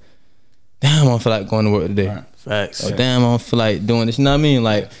like, damn, I don't feel like going to work today. Right. Facts. Or damn, I don't feel like doing this. You know what I mean?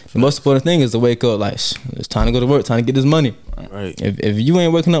 Like, the most important thing is to wake up like, it's time to go to work, time to get this money. Right. If you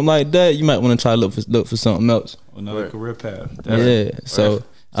ain't waking up like that, you might want to try to look for something else. Another career path. Yeah. So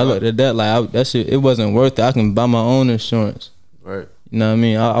I looked at that like that shit. It wasn't worth it. I can buy my own insurance. Right. You know what I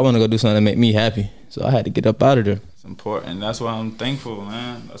mean? I want to go do something that make me happy. So I had to get up out of there. It's important. That's why I'm thankful,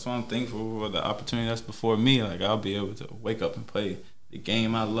 man. That's why I'm thankful for the opportunity that's before me. Like, I'll be able to wake up and play the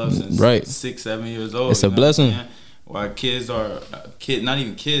game I love since 6, 7 years old. It's a blessing. While not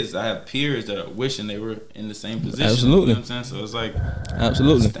even kids, I have peers that are wishing they were in the same position. Absolutely. You know what I'm saying? So it's like,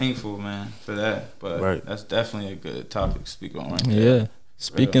 absolutely, I'm thankful, man, for that. But that's definitely a good topic to speak on right there.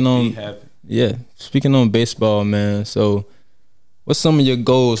 Yeah. Speaking on baseball, man. So, what's some of your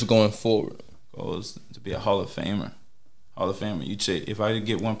goals going forward? Goals to be a Hall of Famer. Hall of Famer. If I could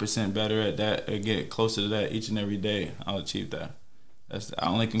get 1% better at that, or get closer to that each and every day, I'll achieve that. I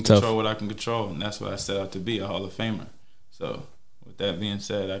only can control what I can control, and that's what I set out to be, a Hall of Famer. So, with that being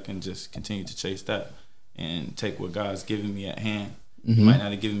said, I can just continue to chase that and take what God's given me at hand. He might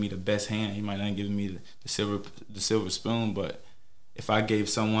not have given me the best hand. He might not have given me the silver spoon, but if I gave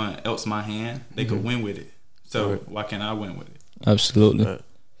someone else my hand, they could win with it. So why can't I win with it? Absolutely.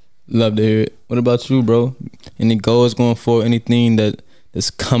 Love to hear it. What about you, bro? Any goals going forward? Anything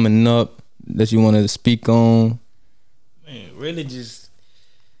that's coming up that you wanted to speak on? Man, really just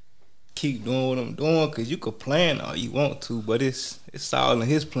keep doing what I'm doing, because you could plan all you want to, but it's all in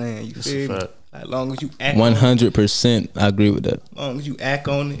His plan. You feel me? Like, as long as you act 100%, I agree with that. As long as you act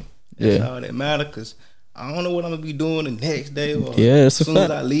on it, that's all that matters. Because I don't know what I'm gonna be doing the next day, or as soon as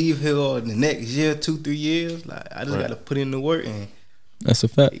I leave here, or the next year, 2-3 years. Like, I just gotta put in the work, and that's a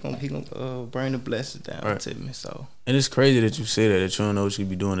fact. He gonna bring the blessings down to me. So, and it's crazy that you say that you don't know what you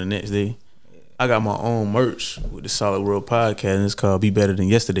be doing the next day. I got my own merch with the Solid World Podcast, and it's called Be Better Than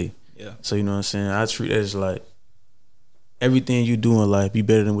Yesterday. Yeah. So, you know what I'm saying? I treat it as like, everything you do in life, be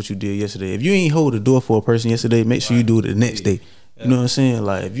better than what you did yesterday. If you ain't hold the door for a person yesterday, make sure you do it the next day. You know what I'm saying?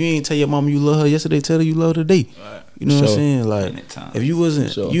 Like, if you ain't tell your mama you love her yesterday, tell her you love her today. You know what I'm saying? Like, if you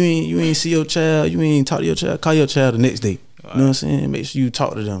wasn't, you ain't see your child, you ain't talk to your child, call your child the next day. You know what I'm saying? Make sure you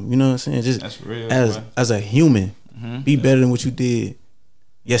talk to them. You know what I'm saying? Just that's real, as a human, be better than what you did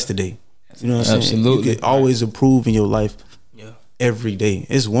yesterday. You know what I'm saying? Absolutely. You can always improve in your life every day.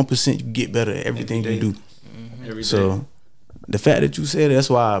 It's 1% you get better at everything you do. Every day. So the fact that you said that's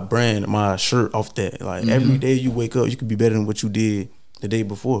why I brand my shirt off that. Like, every day you wake up, you could be better than what you did the day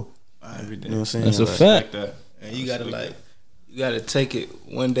before. Every day. You know what I'm saying? That's a fact. And you gotta take it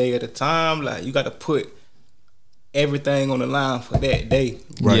one day at a time. Like, you gotta put everything on the line for that day.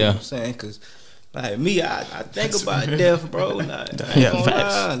 Right. You know what I'm saying? Because, like, me, I think about death, bro.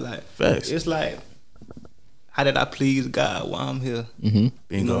 Like, Facts. It's like, how did I please God while I'm here? Mm-hmm.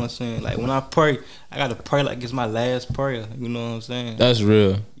 You know what I'm saying? Like, when I pray, I gotta pray like it's my last prayer. You know what I'm saying? That's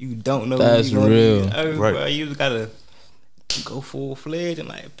real. You don't know. That's real. Right. Bro, you just gotta go full fledged, and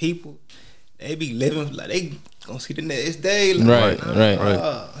like, people, they be living like they gonna see the next day. Like,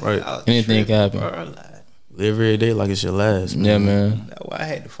 right. Anything can happen. Bro, like, live every day like it's your last. Yeah, man. That's why I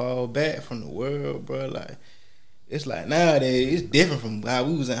had to fall back from the world, bro. Like, it's like nowadays it's different from how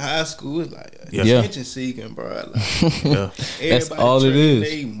we was in high school. It's like attention seeking, bro. Like, That's all it is.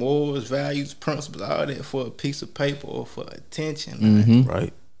 They morals, values, principles, all that for a piece of paper or for attention. Like,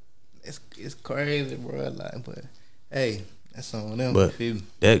 right. It's crazy, bro. Like, but hey, that's on them. But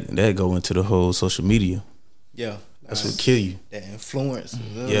that go into the whole social media. Yeah, that's what kill you. That influence.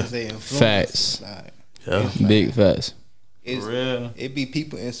 Facts. Like, big facts. It's real. It be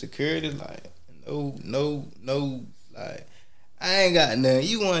people insecurity. Like no. Like I ain't got nothing.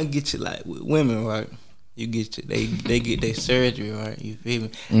 You want to get your like with women, right? You get your they get their surgery, right? You feel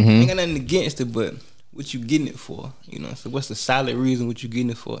me? Ain't got nothing against it, but what you getting it for? You know. So what's the solid reason what you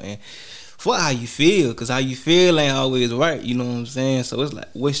getting it for? And for how you feel, cause how you feel ain't always right. You know what I'm saying? So it's like,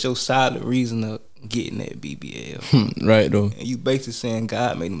 what's your solid reason of getting that BBL? Right though. And you basically saying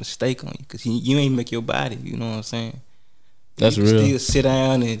God made a mistake on you, cause you ain't make your body. You know what I'm saying? That's you real. Still sit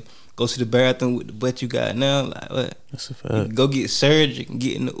down and go to the bathroom with the butt you got now. Like what? That's a fact. Go get surgery and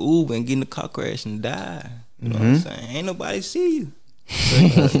get in the Uber and get in the car crash and die. You know what I'm saying? Ain't nobody see you.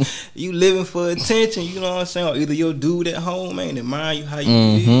 So, you living for attention, you know what I'm saying? Or either your dude at home ain't admire you how you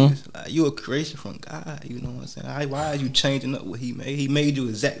is. Like, you a creation from God, you know what I'm saying? Why are you changing up what he made? He made you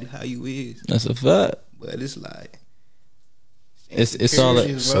exactly how you is. That's a fact. But it's like it's all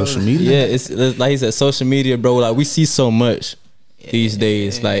like social media. Yeah, it's like he said, social media, bro. Like we see so much these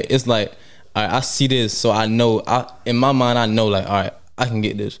days. Like it's like, all right, I see this, so I know. In my mind, I know, like, all right, I can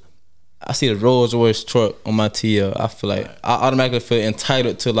get this. I see the Rolls Royce truck on my TL. I feel like I automatically feel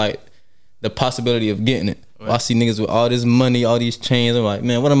entitled to like the possibility of getting it. I see niggas with all this money, all these chains. I'm like,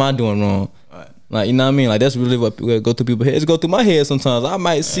 man, what am I doing wrong? Like, you know what I mean? Like that's really what go through people's heads. Go through my head sometimes. I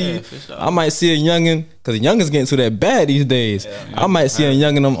might see a youngin, cause the youngins getting to that bad these days. I might see a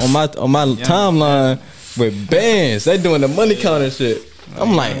youngin on my timeline with bands. They doing the money counter shit.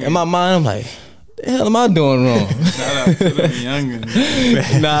 I'm like, in my mind, I'm like, the hell am I doing wrong? Shout out to them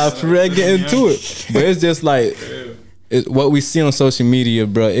youngins. Nah, for real, get into it. But it's just like what we see on social media,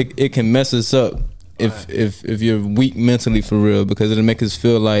 bro. It can mess us up if you're weak mentally for real, because it'll make us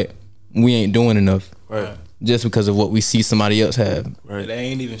feel like we ain't doing enough. Right. Just because of what we see somebody else have. Right. They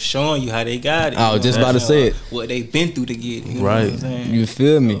ain't even showing you how they got it. I was just about to say it. What they been through to get it. You know right. what I'm saying? You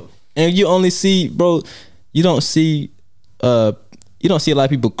feel me? And you only see, bro. You don't see a lot of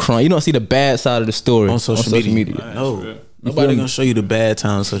people crying. You don't see the bad side of the story on social media. Right. No, nobody gonna show you the bad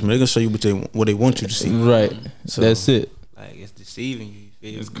times on social media. They're gonna show you what they want you to see. Right. So that's it. Like it's deceiving you. You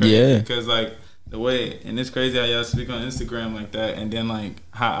feel it's crazy. Yeah. Because like the way, and it's crazy how y'all speak on Instagram like that, and then like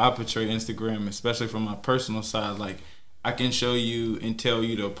how I portray Instagram, especially from my personal side. Like I can show you and tell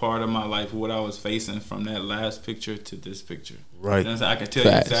you the part of my life what I was facing from that last picture to this picture. Right. You know what I'm saying? I can tell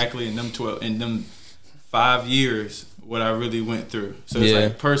you exactly in them 5 years what I really went through. So it's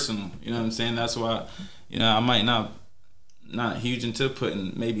like personal. You know what I'm saying? That's why, you know, I might not huge into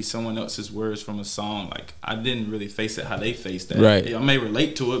putting maybe someone else's words from a song. Like I didn't really face it how they faced that. Right. I may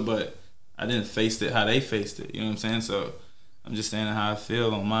relate to it, but I didn't face it how they faced it. You know what I'm saying? So I'm just saying how I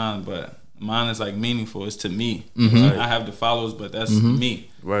feel on mine, but mine is like meaningful. It's to me. Like, I have the followers, but that's me.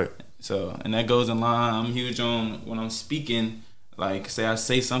 Right. So, and that goes in line. I'm huge on when I'm speaking. Like, say I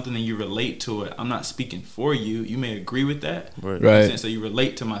say something and you relate to it. I'm not speaking for you. You may agree with that. Right. You know what I'm saying? So you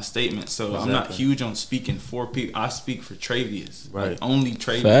relate to my statement. So I'm not huge on speaking for people. I speak for Travious. Right. Like, only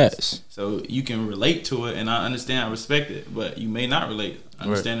Travious. Facts. So you can relate to it, and I understand, I respect it. But you may not relate. I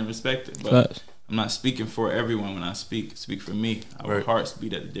understand and respect it. But I'm not speaking for everyone when I speak. Speak for me. Our hearts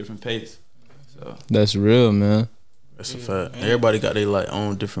beat at a different pace. So that's real, man. That's a fact. Everybody got their like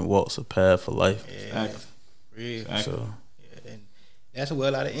own different walks of path for life. Exactly. Real. So and that's where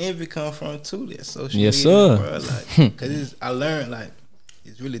a lot of envy come from too. That social yes, media, sir. Bro. Like, cause I learned like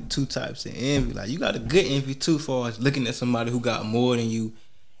it's really two types of envy. Like you got a good envy too, far as looking at somebody who got more than you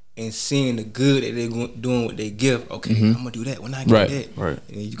and seeing the good that they're doing with their gift. Okay, I'm gonna do that when I get that. Right.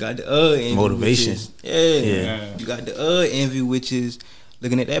 And you got the other envy, motivation. Which is, you got the other envy, which is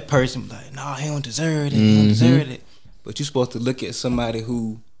looking at that person like, nah, he don't deserve it. He don't deserve it. But you're supposed to look at somebody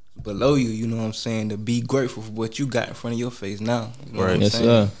who below you, you know what I'm saying, to be grateful for what you got in front of your face now. You know what I'm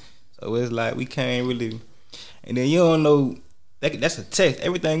saying? So it's like we can't really, and then you don't know, that's a test.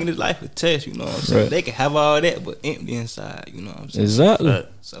 Everything in this life is a test, you know what I'm saying? They can have all that, but empty inside, you know what I'm saying? Exactly.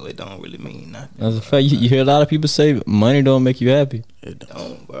 So it don't really mean nothing. That's a fact. You hear a lot of people say money don't make you happy. It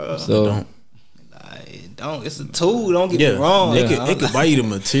don't, bro. So it don't. It don't. It's a tool. Don't get me wrong. It could buy you the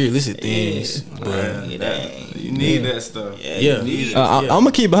materialistic things, but you need that stuff. I'm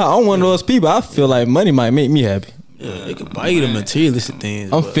gonna keep it high. I'm one of those people. I feel like money might make me happy. Yeah, it could buy you the materialistic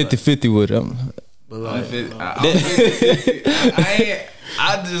things. I'm 50-50 with it.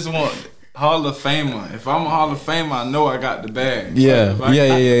 I just want Hall of Famer. If I'm a Hall of Famer, I know I got the bag. Yeah. Like, if I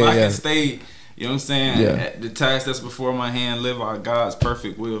Yeah. can stay, you know what I'm saying? Yeah. The task that's before my hand, live out God's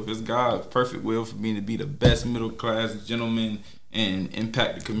perfect will. If it's God's perfect will for me to be the best middle class gentleman and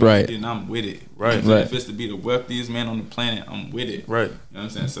impact the community, then I'm with it. Right. If it's to be the wealthiest man on the planet, I'm with it. Right. You know what I'm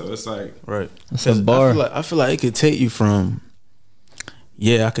saying? So it's like, Right. That's a bar. I feel like it could take you from,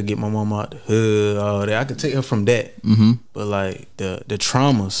 yeah, I could get my mom out the hood, all that. I could take her from that. Mm-hmm. But like the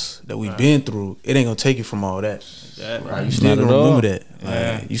traumas that we've been through, it ain't gonna take you from all that. Exactly. Like, you still Not gonna at all. remember that.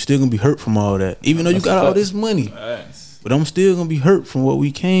 Like, you still gonna be hurt from all that. Even though you got all this money. But I'm still gonna be hurt from what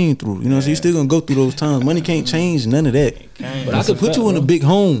we came through. You know, so you still gonna go through those times. Money can't change none of that. But I could put you in a big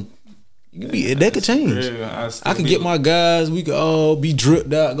home. You could be, that could change. I could get my guys. We could all be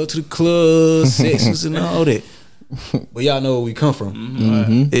dripped out, go to the clubs, sexes, and all that. But y'all know where we come from.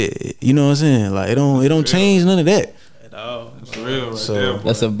 You know what I'm saying? Like it don't change none of that. At all. it's real right So, there, boy.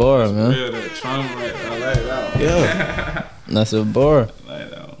 That's a bar, man. Real, that trauma right there. I like that one. Yeah. That's a bar. I like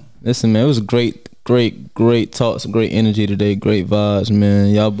that one. Listen, man, it was great talks, great energy today, great vibes, man.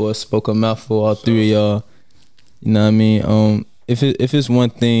 Y'all boys spoke a mouthful, all three of y'all. You know what I mean? If it's one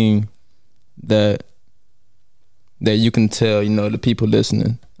thing that you can tell, you know, the people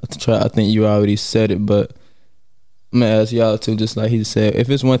listening, I think you already said it, but I'm gonna ask y'all too, just like he said, if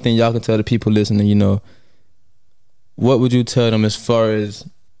it's one thing y'all can tell the people listening, you know, what would you tell them as far as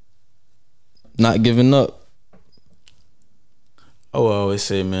not giving up? I would always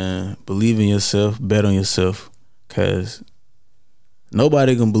say, man, believe in yourself, bet on yourself, cause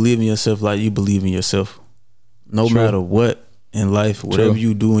nobody gonna believe in yourself like you believe in yourself. No True. matter what in life, whatever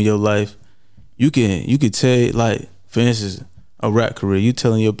you do in your life, you could tell, like, for instance, a rap career. You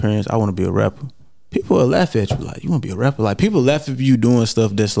telling your parents, I want to be a rapper. People will laugh at you like, you want to be a rapper? Like, people laugh at you doing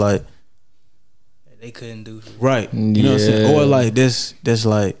stuff that's like, They couldn't do. right, you know what I'm saying? Or like that's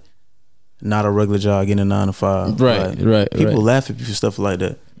like not a regular job, getting a 9 to 5. Right, Like, right. people laugh at you for stuff like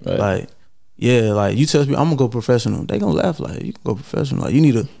that. Right. Like, yeah, like you tell people I'm gonna go professional, they gonna laugh. Like, you can go professional. Like, you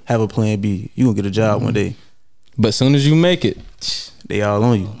need to have a plan B. You gonna get a job one day. But as soon as you make it, They all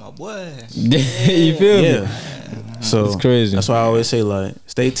on you. Oh, my boy. you feel me? Yeah. So It's crazy. That's why I always say, like,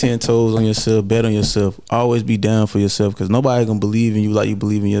 stay 10 toes on yourself, bet on yourself, always be down for yourself, because nobody gonna believe in you like you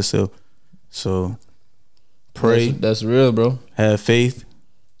believe in yourself. So pray, That's real, bro. have faith,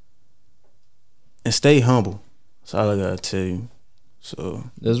 and stay humble. That's all I gotta tell you. So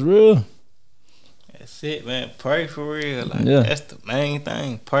That's real. That's it, man. Pray for real. Like, Yeah. that's the main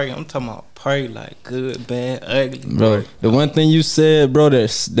thing. Pray. I'm talking about pray, like, good, bad, ugly. Bro, the one thing you said, bro,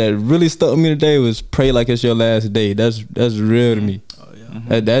 that really stuck with me today was pray like it's your last day. That's real to me. Oh,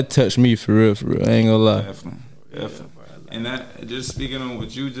 yeah. That touched me for real. I ain't gonna lie. Definitely. And that, just speaking on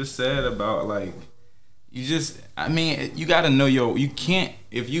what you just said about, like, you gotta know you can't,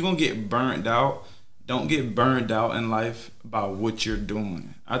 if you gonna get burned out, don't get burned out in life by what you're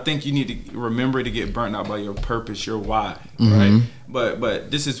doing. I think you need to remember to get burnt out by your purpose, your why, right?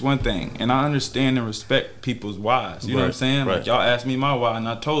 But this is one thing, and I understand and respect people's whys. You know what I'm saying? Right. Like, y'all asked me my why, and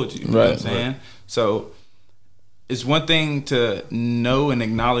I told you. You know what I'm saying? So it's one thing to know and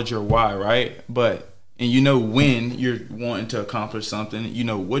acknowledge your why, right? And you know when you're wanting to accomplish something, you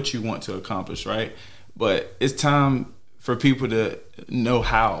know what you want to accomplish, right? But it's time for people to know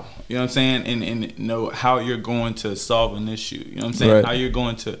how, you know what I'm saying? And know how you're going to solve an issue, you know what I'm saying? Right. How you're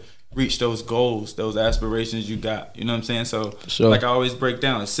going to reach those goals, those aspirations you got, you know what I'm saying? So, Sure. like I always break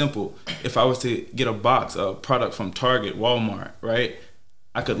down, it's simple. If I was to get a box of product from Target, Walmart, right?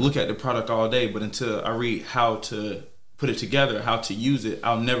 I could look at the product all day, but until I read how to put it together, how to use it,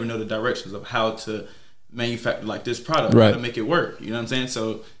 I'll never know the directions of how to manufacture like this product, Right. how to make it work, you know what I'm saying?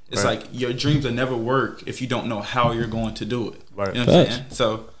 So it's Right. like your dreams will never work if you don't know how you're going to do it. Right. You know what I'm Facts. saying?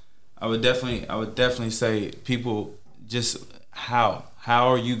 So I would definitely say, people, just how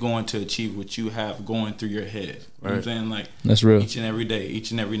are you going to achieve what you have going through your head? You know what I'm Right. saying? Like, That's real. each and every day,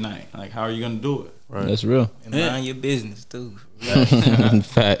 each and every night. Like, how are you going to do it? right. That's real. And mind your business, too.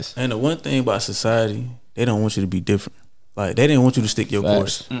 Facts. And the one thing about society, they don't want you to be different. Like, they didn't want you to stick your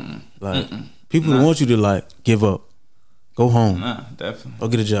Facts. course. Like, people want you to, like, give up, go home, Nah, definitely. go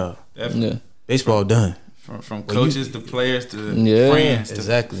get a job. Definitely. Yeah. Baseball done. From coaches to players to Yeah, friends to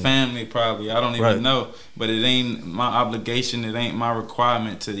exactly. family, probably. I don't even Right. know. But it ain't my obligation. It ain't my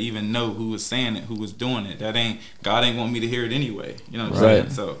requirement to even know who was saying it, who was doing it. God ain't want me to hear it anyway. You know what I'm Right. saying?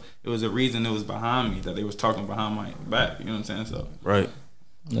 So it was a reason it was behind me, that they was talking behind my back. You know what I'm saying? So Right.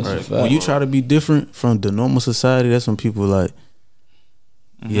 That's a Right. fact. When you try to be different from the normal society, that's when people like,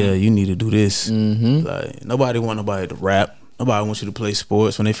 yeah, you need to do this. Mm-hmm. Like, nobody want nobody to rap. nobody wants you to play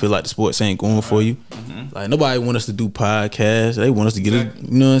sports when they feel like the sports ain't going for you. Like nobody want us to do podcasts. They want us to get it.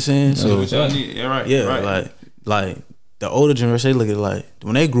 You know what I'm saying? So yeah, right. Yeah, right. like the older generation, they look at it like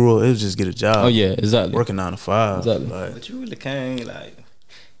when they grew up, it was just get a job. Oh yeah, exactly. Working 9 to 5. Exactly. Like, But you really can't like.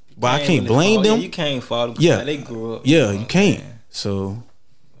 but I can't blame them. Yeah, you can't fault them. Yeah. Like, they grew up. Yeah, you can't. So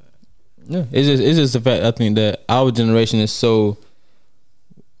Yeah, it's just the fact I think that our generation is so.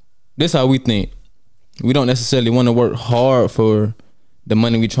 This how we think. We don't necessarily want to work hard for the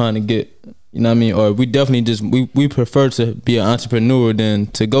money we trying to get. You know what I mean? Or we definitely just we prefer to be an entrepreneur than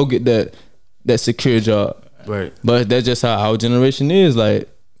to go get that secure job. right, But that's just how our generation is. Like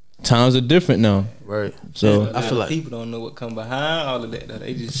times are different now. right. So I feel like people don't know what come behind all of that. Though.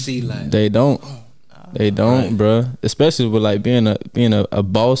 They just see like they don't. They don't, Right. bruh. Especially with like being a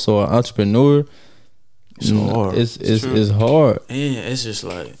boss or an entrepreneur. it's hard. It's hard. And it's just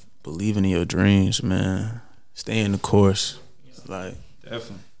like believing in your dreams, man. Stay in the course. Like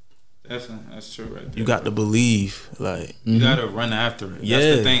Definitely, that's true right there. you got to believe. Like You gotta run after it. That's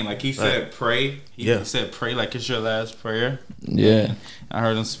Yeah. the thing. Like he said, Like, pray. He yeah. said, pray like it's your last prayer. Yeah. I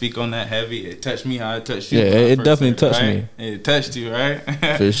heard him speak on that heavy. It touched me how it touched you. Yeah, when I it first definitely heard touched right? It touched you,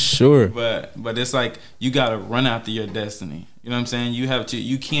 right? For sure. But it's like you gotta run after your destiny. You know what I'm saying? You have to.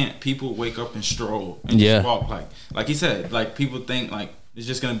 You can't. People wake up and stroll and Yeah. just walk like he said. Like people think like it's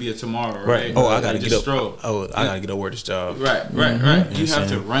just gonna be a tomorrow, right. right? Oh, I Like, gotta just get up. stroll. Oh, I gotta get over this job. Right. You You have know to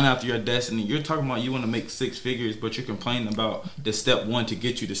what I'm run after your destiny. You're talking about you want to make 6 figures, but you're complaining about the step 1 to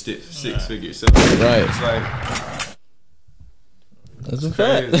get you to 6 figures. So Right. It's like That's a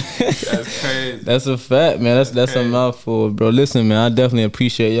crazy. fact. That's crazy. That's a fact, man. That's a crazy. mouthful, bro. Listen, man, I definitely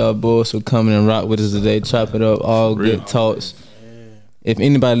appreciate y'all boys for coming and rock with us today. Chop it up, all good talks. If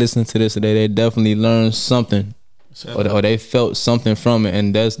anybody listens to this today, they definitely learned something, or they felt something from it,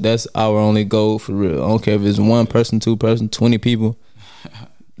 and that's our only goal for real. I don't care if it's 1 person, 2 person, 20 people.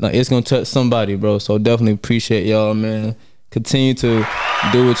 Like it's gonna touch somebody, bro. So definitely appreciate y'all, man. Continue to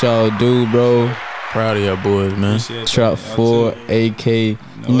do what y'all do, bro. Proud of y'all boys, man. Appreciate Trap that. 4 AK.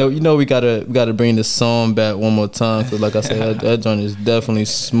 You know we gotta bring the song back one more time, cause like I said, that joint is definitely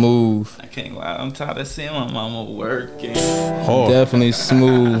smooth. I can't lie. I'm tired of seeing my mama working. Hard. Definitely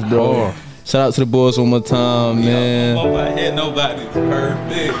smooth, bro. Shout out to the boys one more time, man. Nobody had nobody's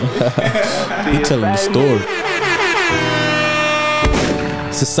perfect. He telling the story.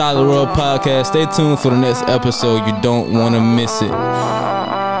 It's a Solid World Podcast. Stay tuned for the next episode. You don't want to miss it.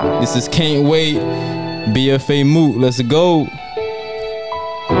 This is Can't Wait, BFA Mook. Let's go.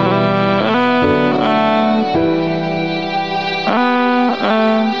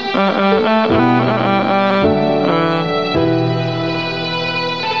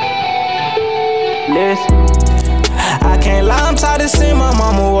 I can't lie, I'm tired of seeing my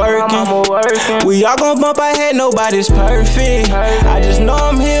mama working. We all gon' bump our head, nobody's perfect. I just know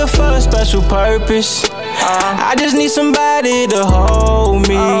I'm here for a special purpose. I just need somebody to hold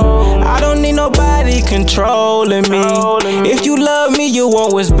me. I don't need nobody controlling me. If you love me, you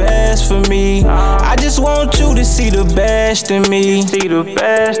want what's best for me. I just want you to see the best in me.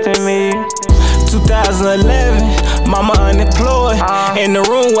 2011, mama unemployed. In the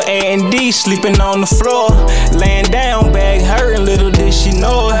room with A&D, sleeping on the floor. Laying down, bag hurting, little did she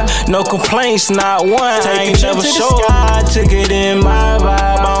know it. No complaints, not one. I ain't never sure. I took it in my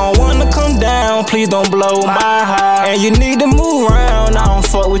vibe. I don't wanna come down, please don't blow my high. And you need to move around, I don't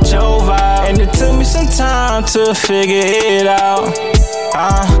fuck with your vibe. And it took me some time to figure it out.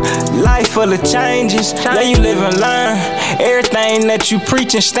 Life full of changes, let you live and learn. Everything that you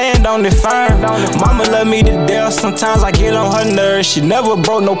preach and stand on it firm. Mama love me to death, sometimes I get on her nerves. She never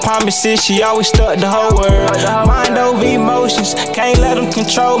broke no promises, she always stuck the whole word. Mind over emotions, can't let them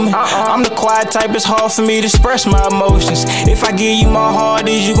control me. I'm the quiet type, it's hard for me to express my emotions. If I give you my heart,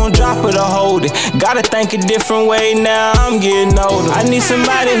 is you gon' drop it or hold it? Gotta think a different way now, I'm getting older. I need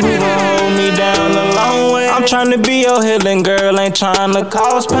somebody who gon' hold me down a long way. I'm tryna be your healing girl, ain't tryna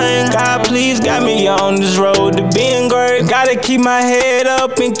cause pain. God please got me on this road to being great. Gotta keep my head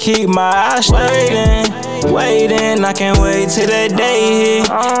up and keep my eyes straight. Waiting, I can't wait till that day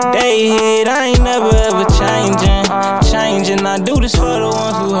hit. I ain't never ever changing. I do this for the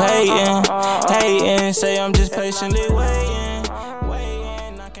ones who hating. Say I'm just patiently waiting.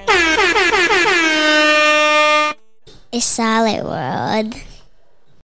 I can't. It's Solid World.